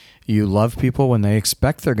 you love people when they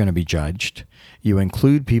expect they're going to be judged. You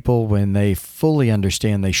include people when they fully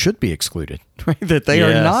understand they should be excluded, right? That they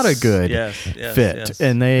are not a good fit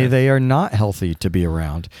and they are not healthy to be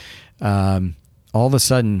around. All of a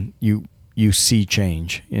sudden you see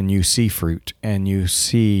change and you see fruit and you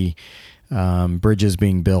see bridges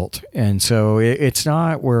being built. And so it's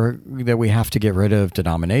not that we have to get rid of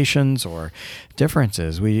denominations or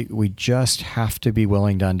differences. We just have to be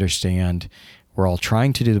willing to understand we're all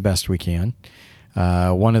trying to do the best we can.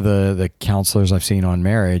 One of the counselors I've seen on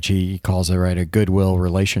marriage, he calls it, right, a goodwill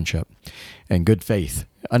relationship and good faith.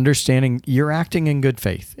 Understanding you're acting in good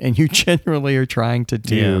faith and you generally are trying to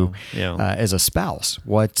do as a spouse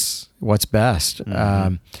what's best.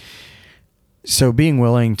 Mm-hmm. So being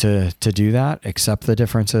willing to do that, accept the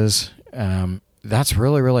differences, that's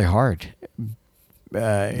really, really hard.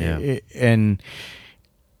 And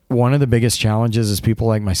one of the biggest challenges is people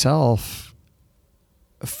like myself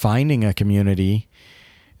finding a community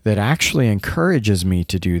that actually encourages me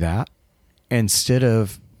to do that instead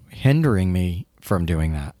of hindering me from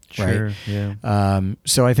doing that. Sure. Right. Yeah.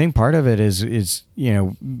 So I think part of it is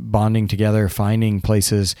bonding together, finding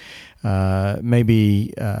places,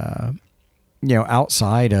 maybe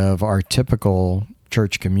outside of our typical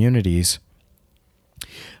church communities.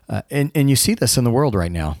 And you see this in the world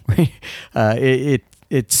right now.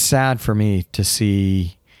 It's sad for me to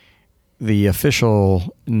see the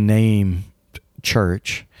official name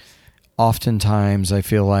church. Oftentimes I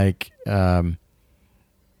feel like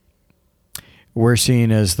we're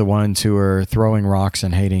seen as the ones who are throwing rocks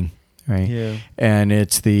and hating, right? Yeah. And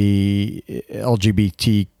it's the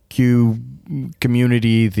LGBTQ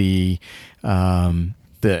community, the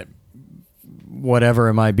whatever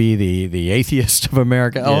it might be, the atheist of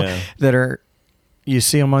America, that are, you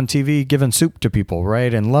see them on TV giving soup to people,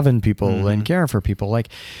 right? And loving people and caring for people. Like,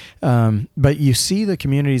 but you see the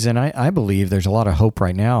communities, and I believe there's a lot of hope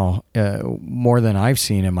right now, more than I've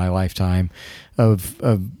seen in my lifetime, of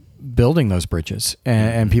building those bridges,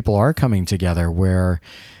 and people are coming together where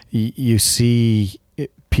you see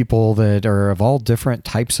people that are of all different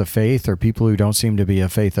types of faith, or people who don't seem to be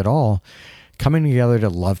of faith at all, coming together to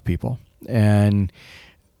love people. And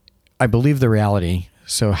I believe the reality.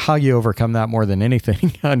 So how you overcome that more than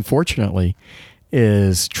anything, unfortunately,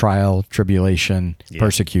 is trial, tribulation,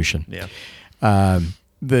 persecution. Yeah.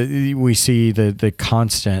 We see the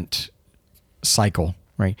constant cycle,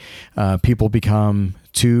 right? People become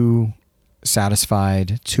too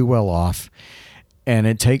satisfied, too well off, and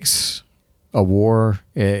it takes a war.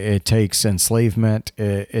 It takes enslavement.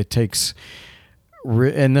 It takes,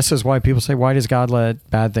 and this is why people say, why does God let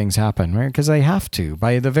bad things happen? Right? Because they have to.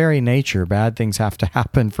 By the very nature, bad things have to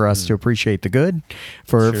happen for us to appreciate the good,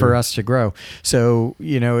 for us to grow. So,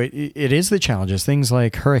 it is the challenges, things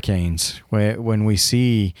like hurricanes, when we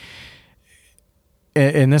see,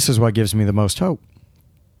 and this is what gives me the most hope.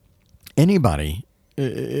 Anybody,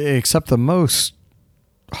 except the most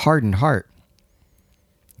hardened heart,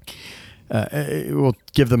 we'll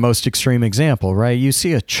give the most extreme example, right? You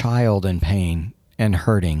see a child in pain and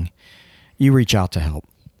hurting, you reach out to help.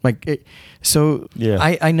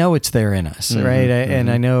 I know it's there in us, right? And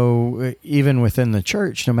I know even within the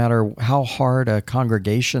church, no matter how hard a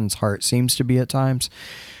congregation's heart seems to be at times,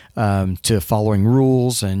 to following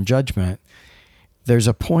rules and judgment, there's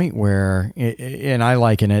a point where, and I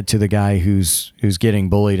liken it to the guy who's getting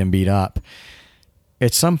bullied and beat up.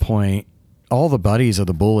 At some point, all the buddies of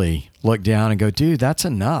the bully look down and go, dude, that's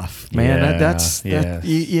enough, man.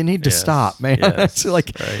 You need to stop, man. It's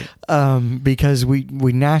like, because we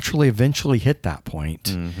naturally eventually hit that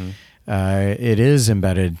point. It is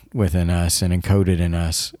embedded within us and encoded in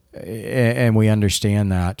us. And we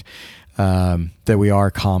understand that we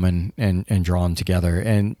are common and drawn together.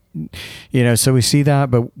 And, so we see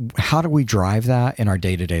that, but how do we drive that in our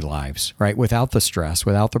day-to-day lives, right? Without the stress,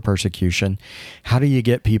 without the persecution, how do you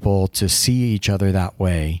get people to see each other that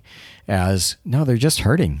way as, no, they're just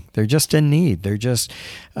hurting. They're just in need. They're just,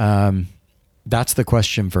 that's the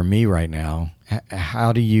question for me right now.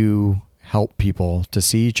 How do you help people to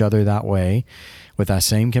see each other that way, with that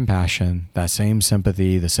same compassion, that same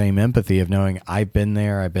sympathy, the same empathy of knowing I've been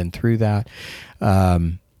there, I've been through that,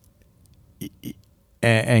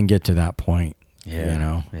 and get to that point,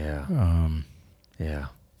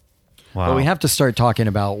 Wow. But we have to start talking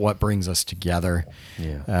about what brings us together.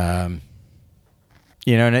 And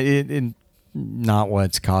not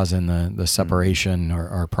what's causing the separation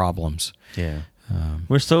or problems.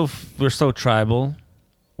 We're so tribal.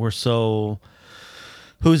 We're so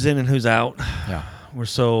who's in and who's out. We're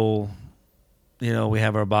so, we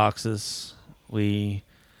have our boxes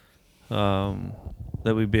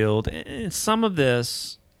that we build. And some of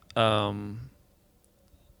this, not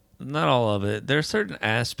all of it, there are certain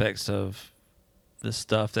aspects of this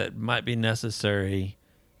stuff that might be necessary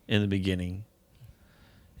in the beginning.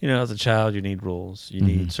 As a child, you need rules. You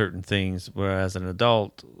need certain things, whereas an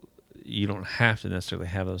adult, you don't have to necessarily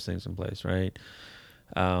have those things in place, right?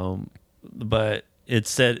 But I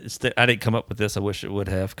didn't come up with this. I wish it would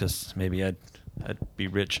have, because maybe I'd be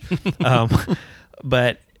rich.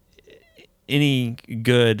 But any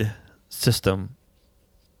good system,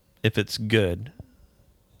 if it's good,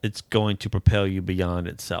 it's going to propel you beyond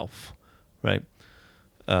itself, right?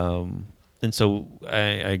 And so I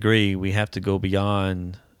agree. We have to go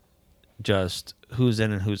beyond just who's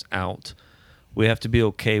in and who's out. We have to be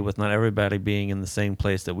okay with not everybody being in the same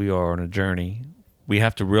place that we are on a journey. We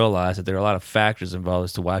have to realize that there are a lot of factors involved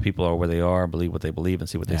as to why people are where they are, believe what they believe, and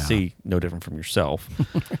see what they see, no different from yourself.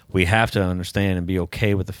 We have to understand and be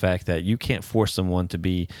okay with the fact that you can't force someone to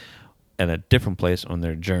be at a different place on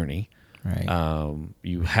their journey. Right.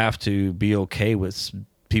 You have to be okay with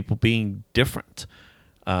people being different.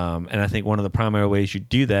 And I think one of the primary ways you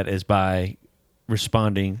do that is by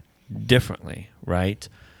responding differently, right?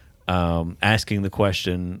 Asking the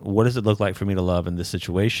question, what does it look like for me to love in this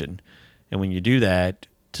situation? And when you do that,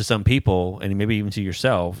 to some people, and maybe even to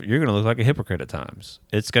yourself, you're going to look like a hypocrite at times.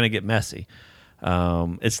 It's going to get messy.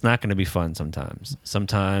 It's not going to be fun sometimes.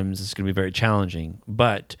 Sometimes it's going to be very challenging.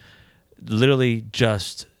 But literally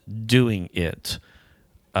just doing it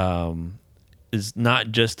is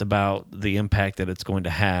not just about the impact that it's going to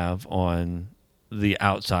have on the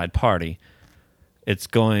outside party.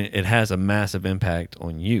 It has a massive impact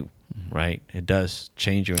on you. Right, it does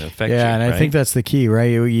change you and affect you. Yeah, and right? I think that's the key, right?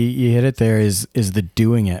 You hit it there. Is the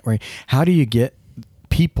doing it, right? How do you get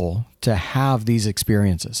people to have these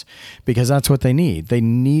experiences because that's what they need. They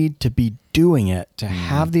need to be doing it to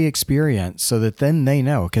have the experience so that then they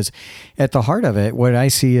know. Because at the heart of it, what I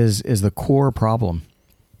see is the core problem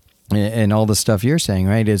and all the stuff you're saying,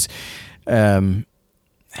 right, is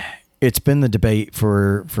it's been the debate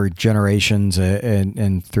for generations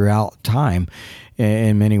and throughout time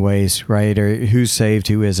in many ways, right? Or who's saved,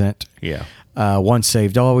 who isn't. Yeah. Once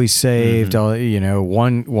saved, always saved.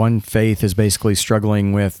 One faith is basically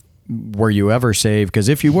struggling with, were you ever saved? Because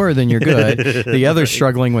if you were, then you're good. The other's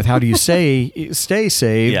struggling with, how do you stay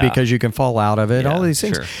saved? Because you can fall out of it. All these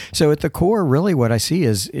things. Sure. So at the core, really, what I see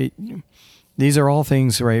is these are all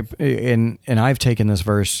things, right? And I've taken this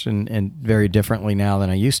verse and very differently now than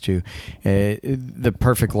I used to. The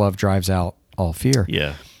perfect love drives out all fear.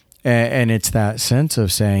 Yeah. And it's that sense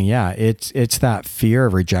of saying, it's that fear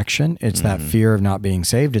of rejection. It's that fear of not being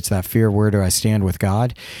saved. It's that fear of, where do I stand with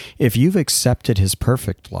God? If you've accepted his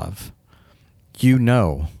perfect love, you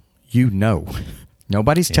know.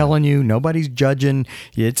 Nobody's telling you. Nobody's judging.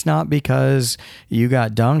 It's not because you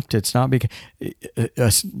got dunked. It's not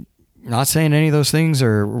because... not saying any of those things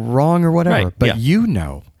are wrong or whatever, but you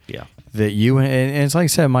know that you, and it's like I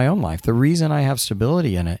said in my own life, the reason I have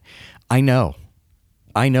stability in it, I know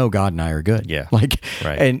God and I are good. Yeah.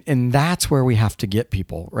 And that's where we have to get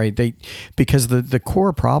people, right? Because the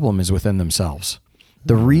core problem is within themselves.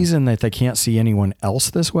 The reason that they can't see anyone else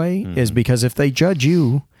this way is because if they judge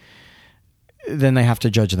you, then they have to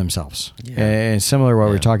judge themselves. Yeah. And similar to what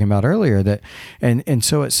we were talking about earlier, that, and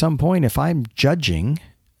so at some point, if I'm judging,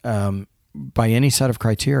 by any set of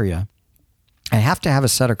criteria, I have to have a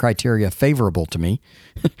set of criteria favorable to me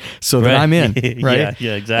so that I'm in, right?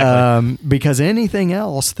 Yeah, exactly. Because anything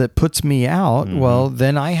else that puts me out, well,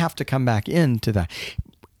 then I have to come back into that.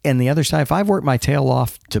 And the other side, if I've worked my tail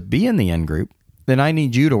off to be in the in group, then I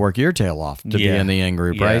need you to work your tail off to be in the in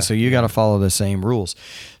group, right? So you got to follow the same rules.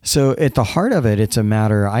 So at the heart of it, it's a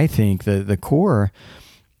matter, I think, the core,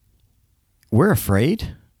 we're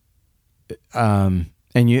afraid.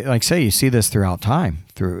 And you, like say, you see this throughout time.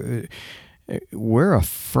 We're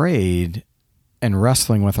afraid and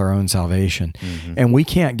wrestling with our own salvation, and we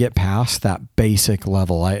can't get past that basic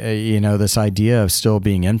level. This idea of still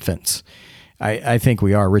being infants. I think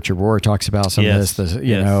we are. Richard Rohr talks about some of this,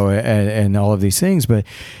 and all of these things, but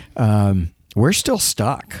we're still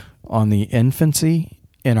stuck on the infancy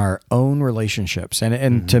in our own relationships,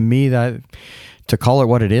 and to me, that to call it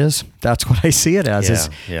what it is, that's what I see it as.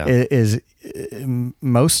 Is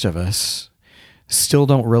most of us still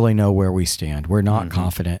don't really know where we stand. We're not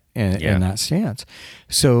confident in that stance.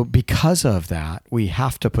 So because of that, we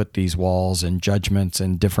have to put these walls and judgments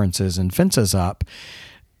and differences and fences up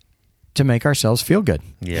to make ourselves feel good.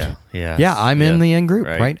 I'm in the in group,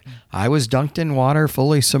 right? I was dunked in water,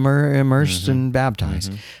 fully immersed and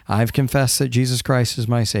baptized. I've confessed that Jesus Christ is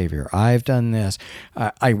my Savior. I've done this.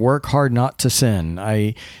 I work hard not to sin.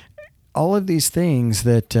 All of these things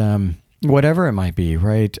that, whatever it might be,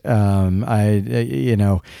 right? From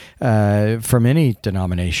any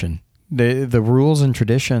denomination, the rules and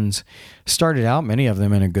traditions started out, many of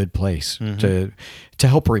them, in a good place to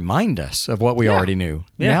help remind us of what we already knew.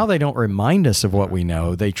 Now they don't remind us of what we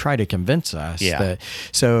know. They try to convince us that.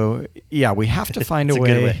 So we have to find a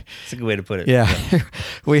way. It's a good way to put it.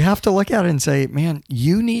 We have to look at it and say, man,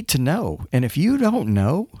 you need to know. And if you don't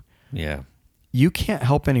know, you can't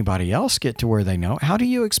help anybody else get to where they know. How do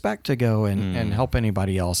you expect to go and help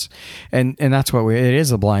anybody else? And that's what it is,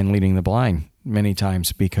 the blind leading the blind many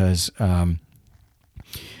times, because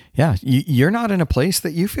you're not in a place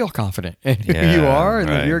that you feel confident in who you are and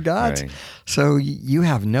that you're God's. Right. So you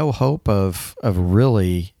have no hope of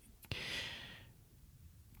really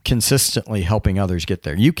consistently helping others get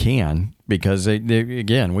there. You can, because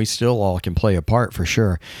again, we still all can play a part for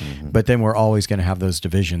sure, but then we're always going to have those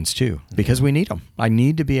divisions too, because we need them. I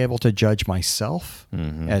need to be able to judge myself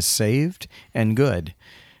as saved and good.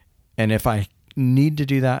 And if I need to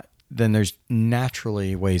do that, then there's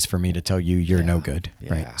naturally ways for me to tell you you're no good.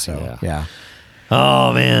 Right. So,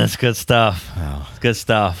 Oh man, it's good stuff. It's good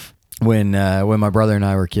stuff. When my brother and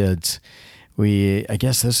I were kids, I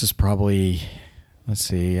guess this is probably, let's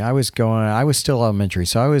see, I was still elementary.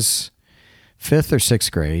 So I was 5th or 6th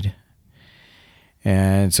grade.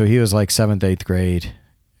 And so he was like 7th, 8th grade,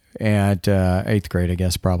 and 8th grade, I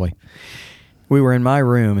guess, probably. We were in my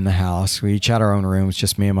room in the house. We each had our own rooms,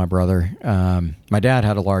 just me and my brother. My dad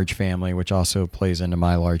had a large family, which also plays into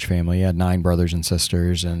my large family. He had 9 brothers and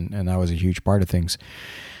sisters, and that was a huge part of things.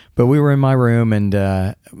 But we were in my room,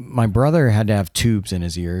 and my brother had to have tubes in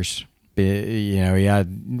his ears. He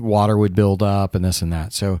had water would build up and this and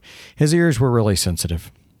that. So his ears were really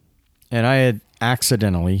sensitive. and I had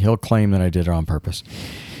accidentally, he'll claim that I did it on purpose,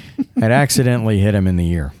 I'd accidentally hit him in the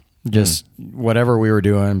ear. Just whatever we were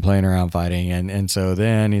doing, playing around, fighting. And so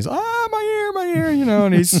then he's, my ear,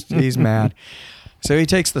 and he's mad. So he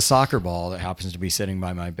takes the soccer ball that happens to be sitting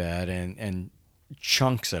by my bed and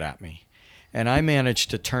chunks it at me. And I manage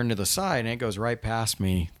to turn to the side, and it goes right past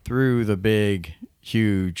me through the big,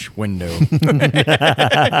 huge window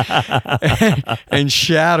and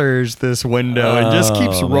shatters this window and just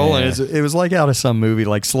keeps rolling. It was like out of some movie,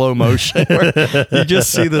 like slow motion, where you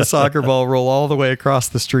just see the soccer ball roll all the way across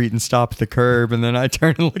the street and stop at the curb. And then I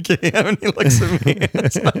turn and look at him, and he looks at me. And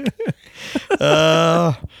it's like,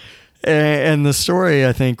 and the story,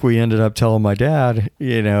 I think we ended up telling my dad,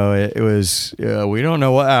 it was, we don't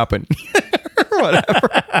know what happened or whatever.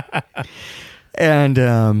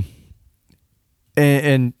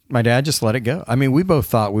 And my dad just let it go. I mean, we both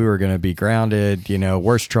thought we were going to be grounded,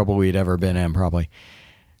 worst trouble we'd ever been in probably.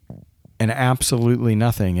 And absolutely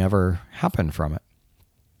nothing ever happened from it.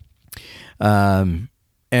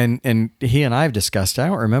 And he and I have discussed, I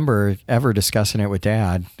don't remember ever discussing it with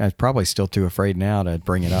Dad. I'm probably still too afraid now to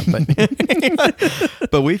bring it up.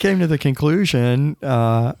 But we came to the conclusion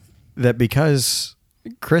that because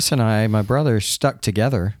Chris and I, my brother, stuck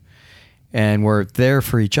together and were there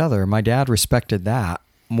for each other, my dad respected that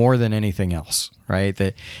more than anything else,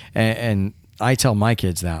 right? And I tell my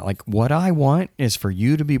kids that, like, what I want is for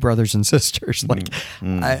you to be brothers and sisters. Like,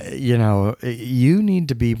 you need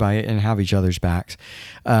to be by it and have each other's backs.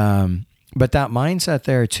 But that mindset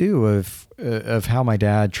there too of how my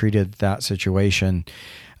dad treated that situation.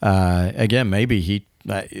 Again, maybe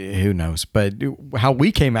who knows? But how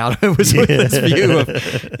we came out of it was with this view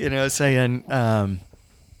of, saying.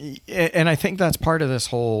 And I think that's part of this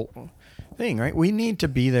whole thing, right? We need to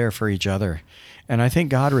be there for each other. And I think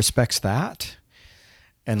God respects that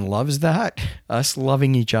and loves that, us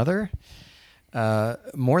loving each other,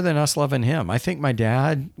 more than us loving him. I think my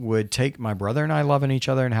dad would take my brother and I loving each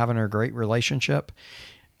other and having a great relationship,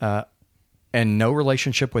 and no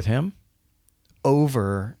relationship with him,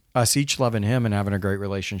 over us each loving him and having a great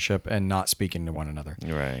relationship and not speaking to one another.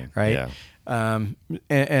 Right.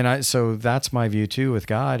 Yeah. So that's my view too with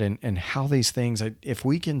God and how these things, if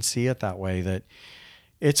we can see it that way, that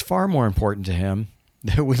it's far more important to him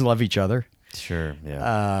that we love each other. Sure.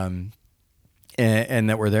 Yeah. And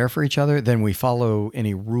that we're there for each other, then we follow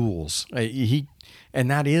any rules.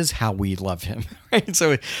 And that is how we love him. Right?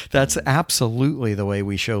 So that's absolutely the way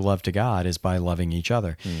we show love to God, is by loving each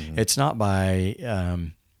other. Mm-hmm. It's not by,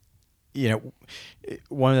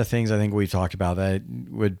 one of the things I think we've talked about that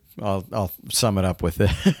I'll sum it up with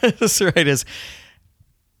this, right, is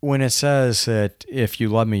when it says that if you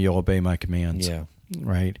love me, you'll obey my commands. Yeah.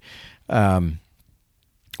 Right.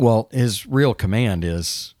 Well, his real command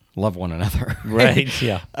is love one another. Right.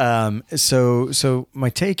 Yeah. So my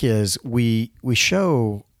take is we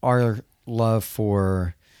show our love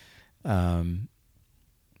for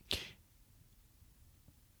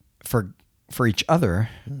each other,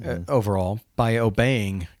 overall, by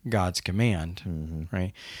obeying God's command,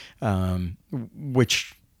 right?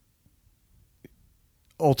 Which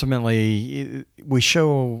ultimately we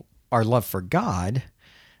show our love for God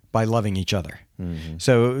by loving each other.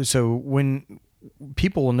 So when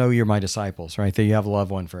people will know you're my disciples, right? That you have love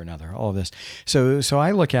one for another, all of this. So I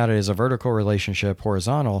look at it as a vertical relationship,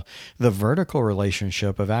 horizontal. The vertical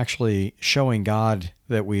relationship of actually showing God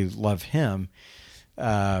that we love him,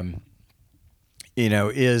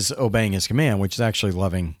 is obeying his command, which is actually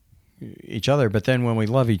loving each other. But then when we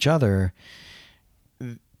love each other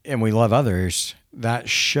and we love others, that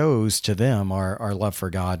shows to them our love for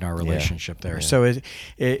God and our relationship there. Yeah. So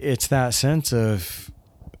it's that sense of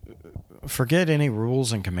forget any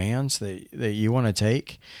rules and commands that you want to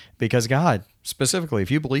take, because God, specifically,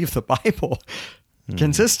 if you believe the Bible,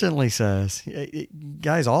 consistently says,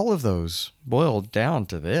 guys, all of those boil down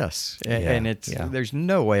to this. And there's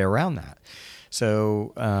no way around that.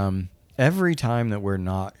 So every time that we're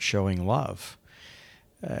not showing love,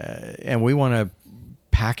 and we want to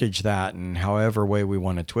package that in however way we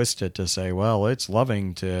want to twist it to say, well, it's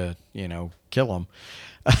loving to, kill them.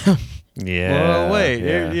 Well, wait,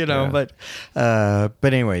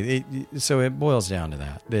 but anyway, so it boils down to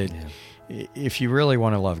that if you really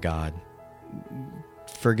want to love God,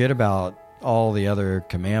 forget about all the other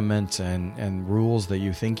commandments and rules that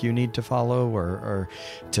you think you need to follow or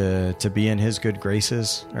to be in his good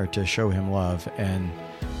graces or to show him love, and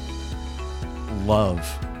love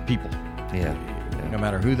people. No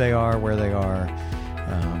matter who they are, where they are,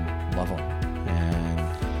 love them,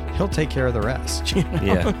 and he'll take care of the rest. Sure.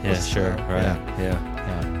 Right.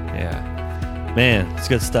 Yeah. Man, it's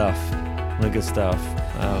good stuff. Really good stuff.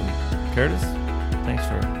 Curtis, thanks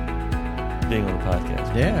for being on the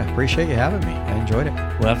podcast. Yeah, appreciate you having me. I enjoyed it.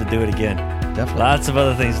 We'll have to do it again. Definitely. Lots of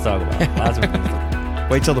other things to talk about. Lots of other things to talk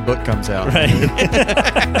about. Wait till the book comes out. Right.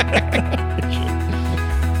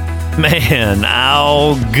 Man,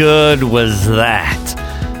 how good was that?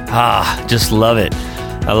 Just love it.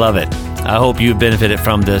 I love it. I hope you benefited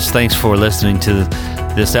from this. Thanks for listening to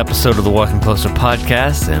this episode of the Walking Closer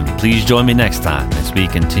podcast, and please join me next time as we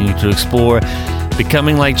continue to explore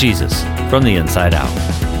becoming like Jesus from the inside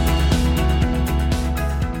out.